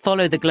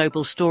 Follow The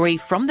Global Story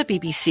from the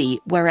BBC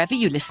wherever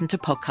you listen to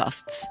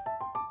podcasts.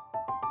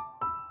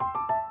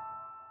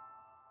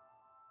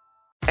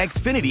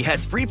 Xfinity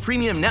has free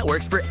premium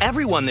networks for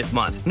everyone this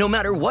month, no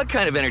matter what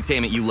kind of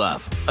entertainment you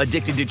love.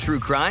 Addicted to true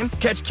crime?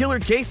 Catch killer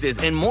cases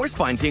and more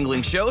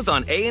spine-tingling shows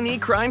on A&E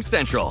Crime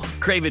Central.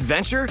 Crave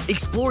adventure?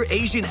 Explore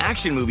Asian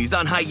action movies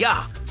on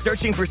Hi-YAH.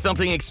 Searching for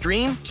something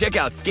extreme? Check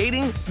out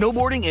skating,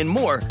 snowboarding, and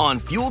more on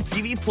Fuel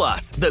TV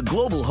Plus, the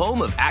global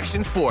home of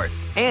action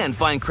sports. And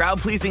find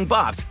crowd-pleasing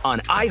bops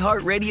on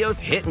iHeartRadio's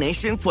Hit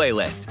Nation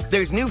playlist.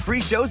 There's new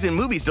free shows and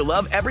movies to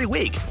love every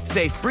week.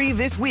 Say free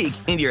this week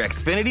in your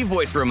Xfinity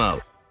voice remote.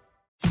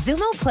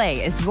 Xumo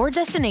Play is your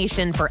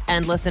destination for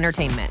endless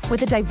entertainment.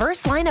 With a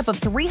diverse lineup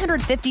of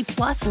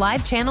 350-plus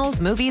live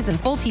channels, movies, and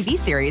full TV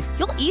series,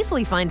 you'll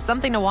easily find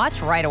something to watch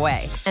right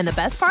away. And the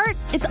best part?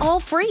 It's all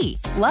free.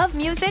 Love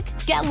music?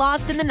 Get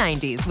lost in the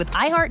 90s with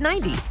iHeart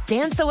 90s,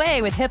 dance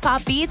away with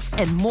hip-hop beats,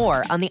 and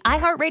more on the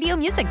iHeartRadio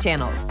music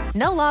channels.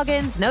 No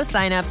logins, no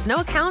signups, no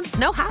accounts,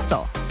 no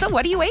hassle. So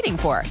what are you waiting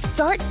for?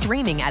 Start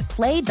streaming at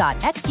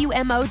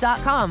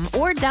play.xumo.com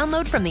or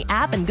download from the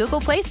app and Google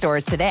Play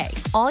stores today.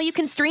 All you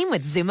can stream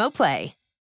with Xumo Play.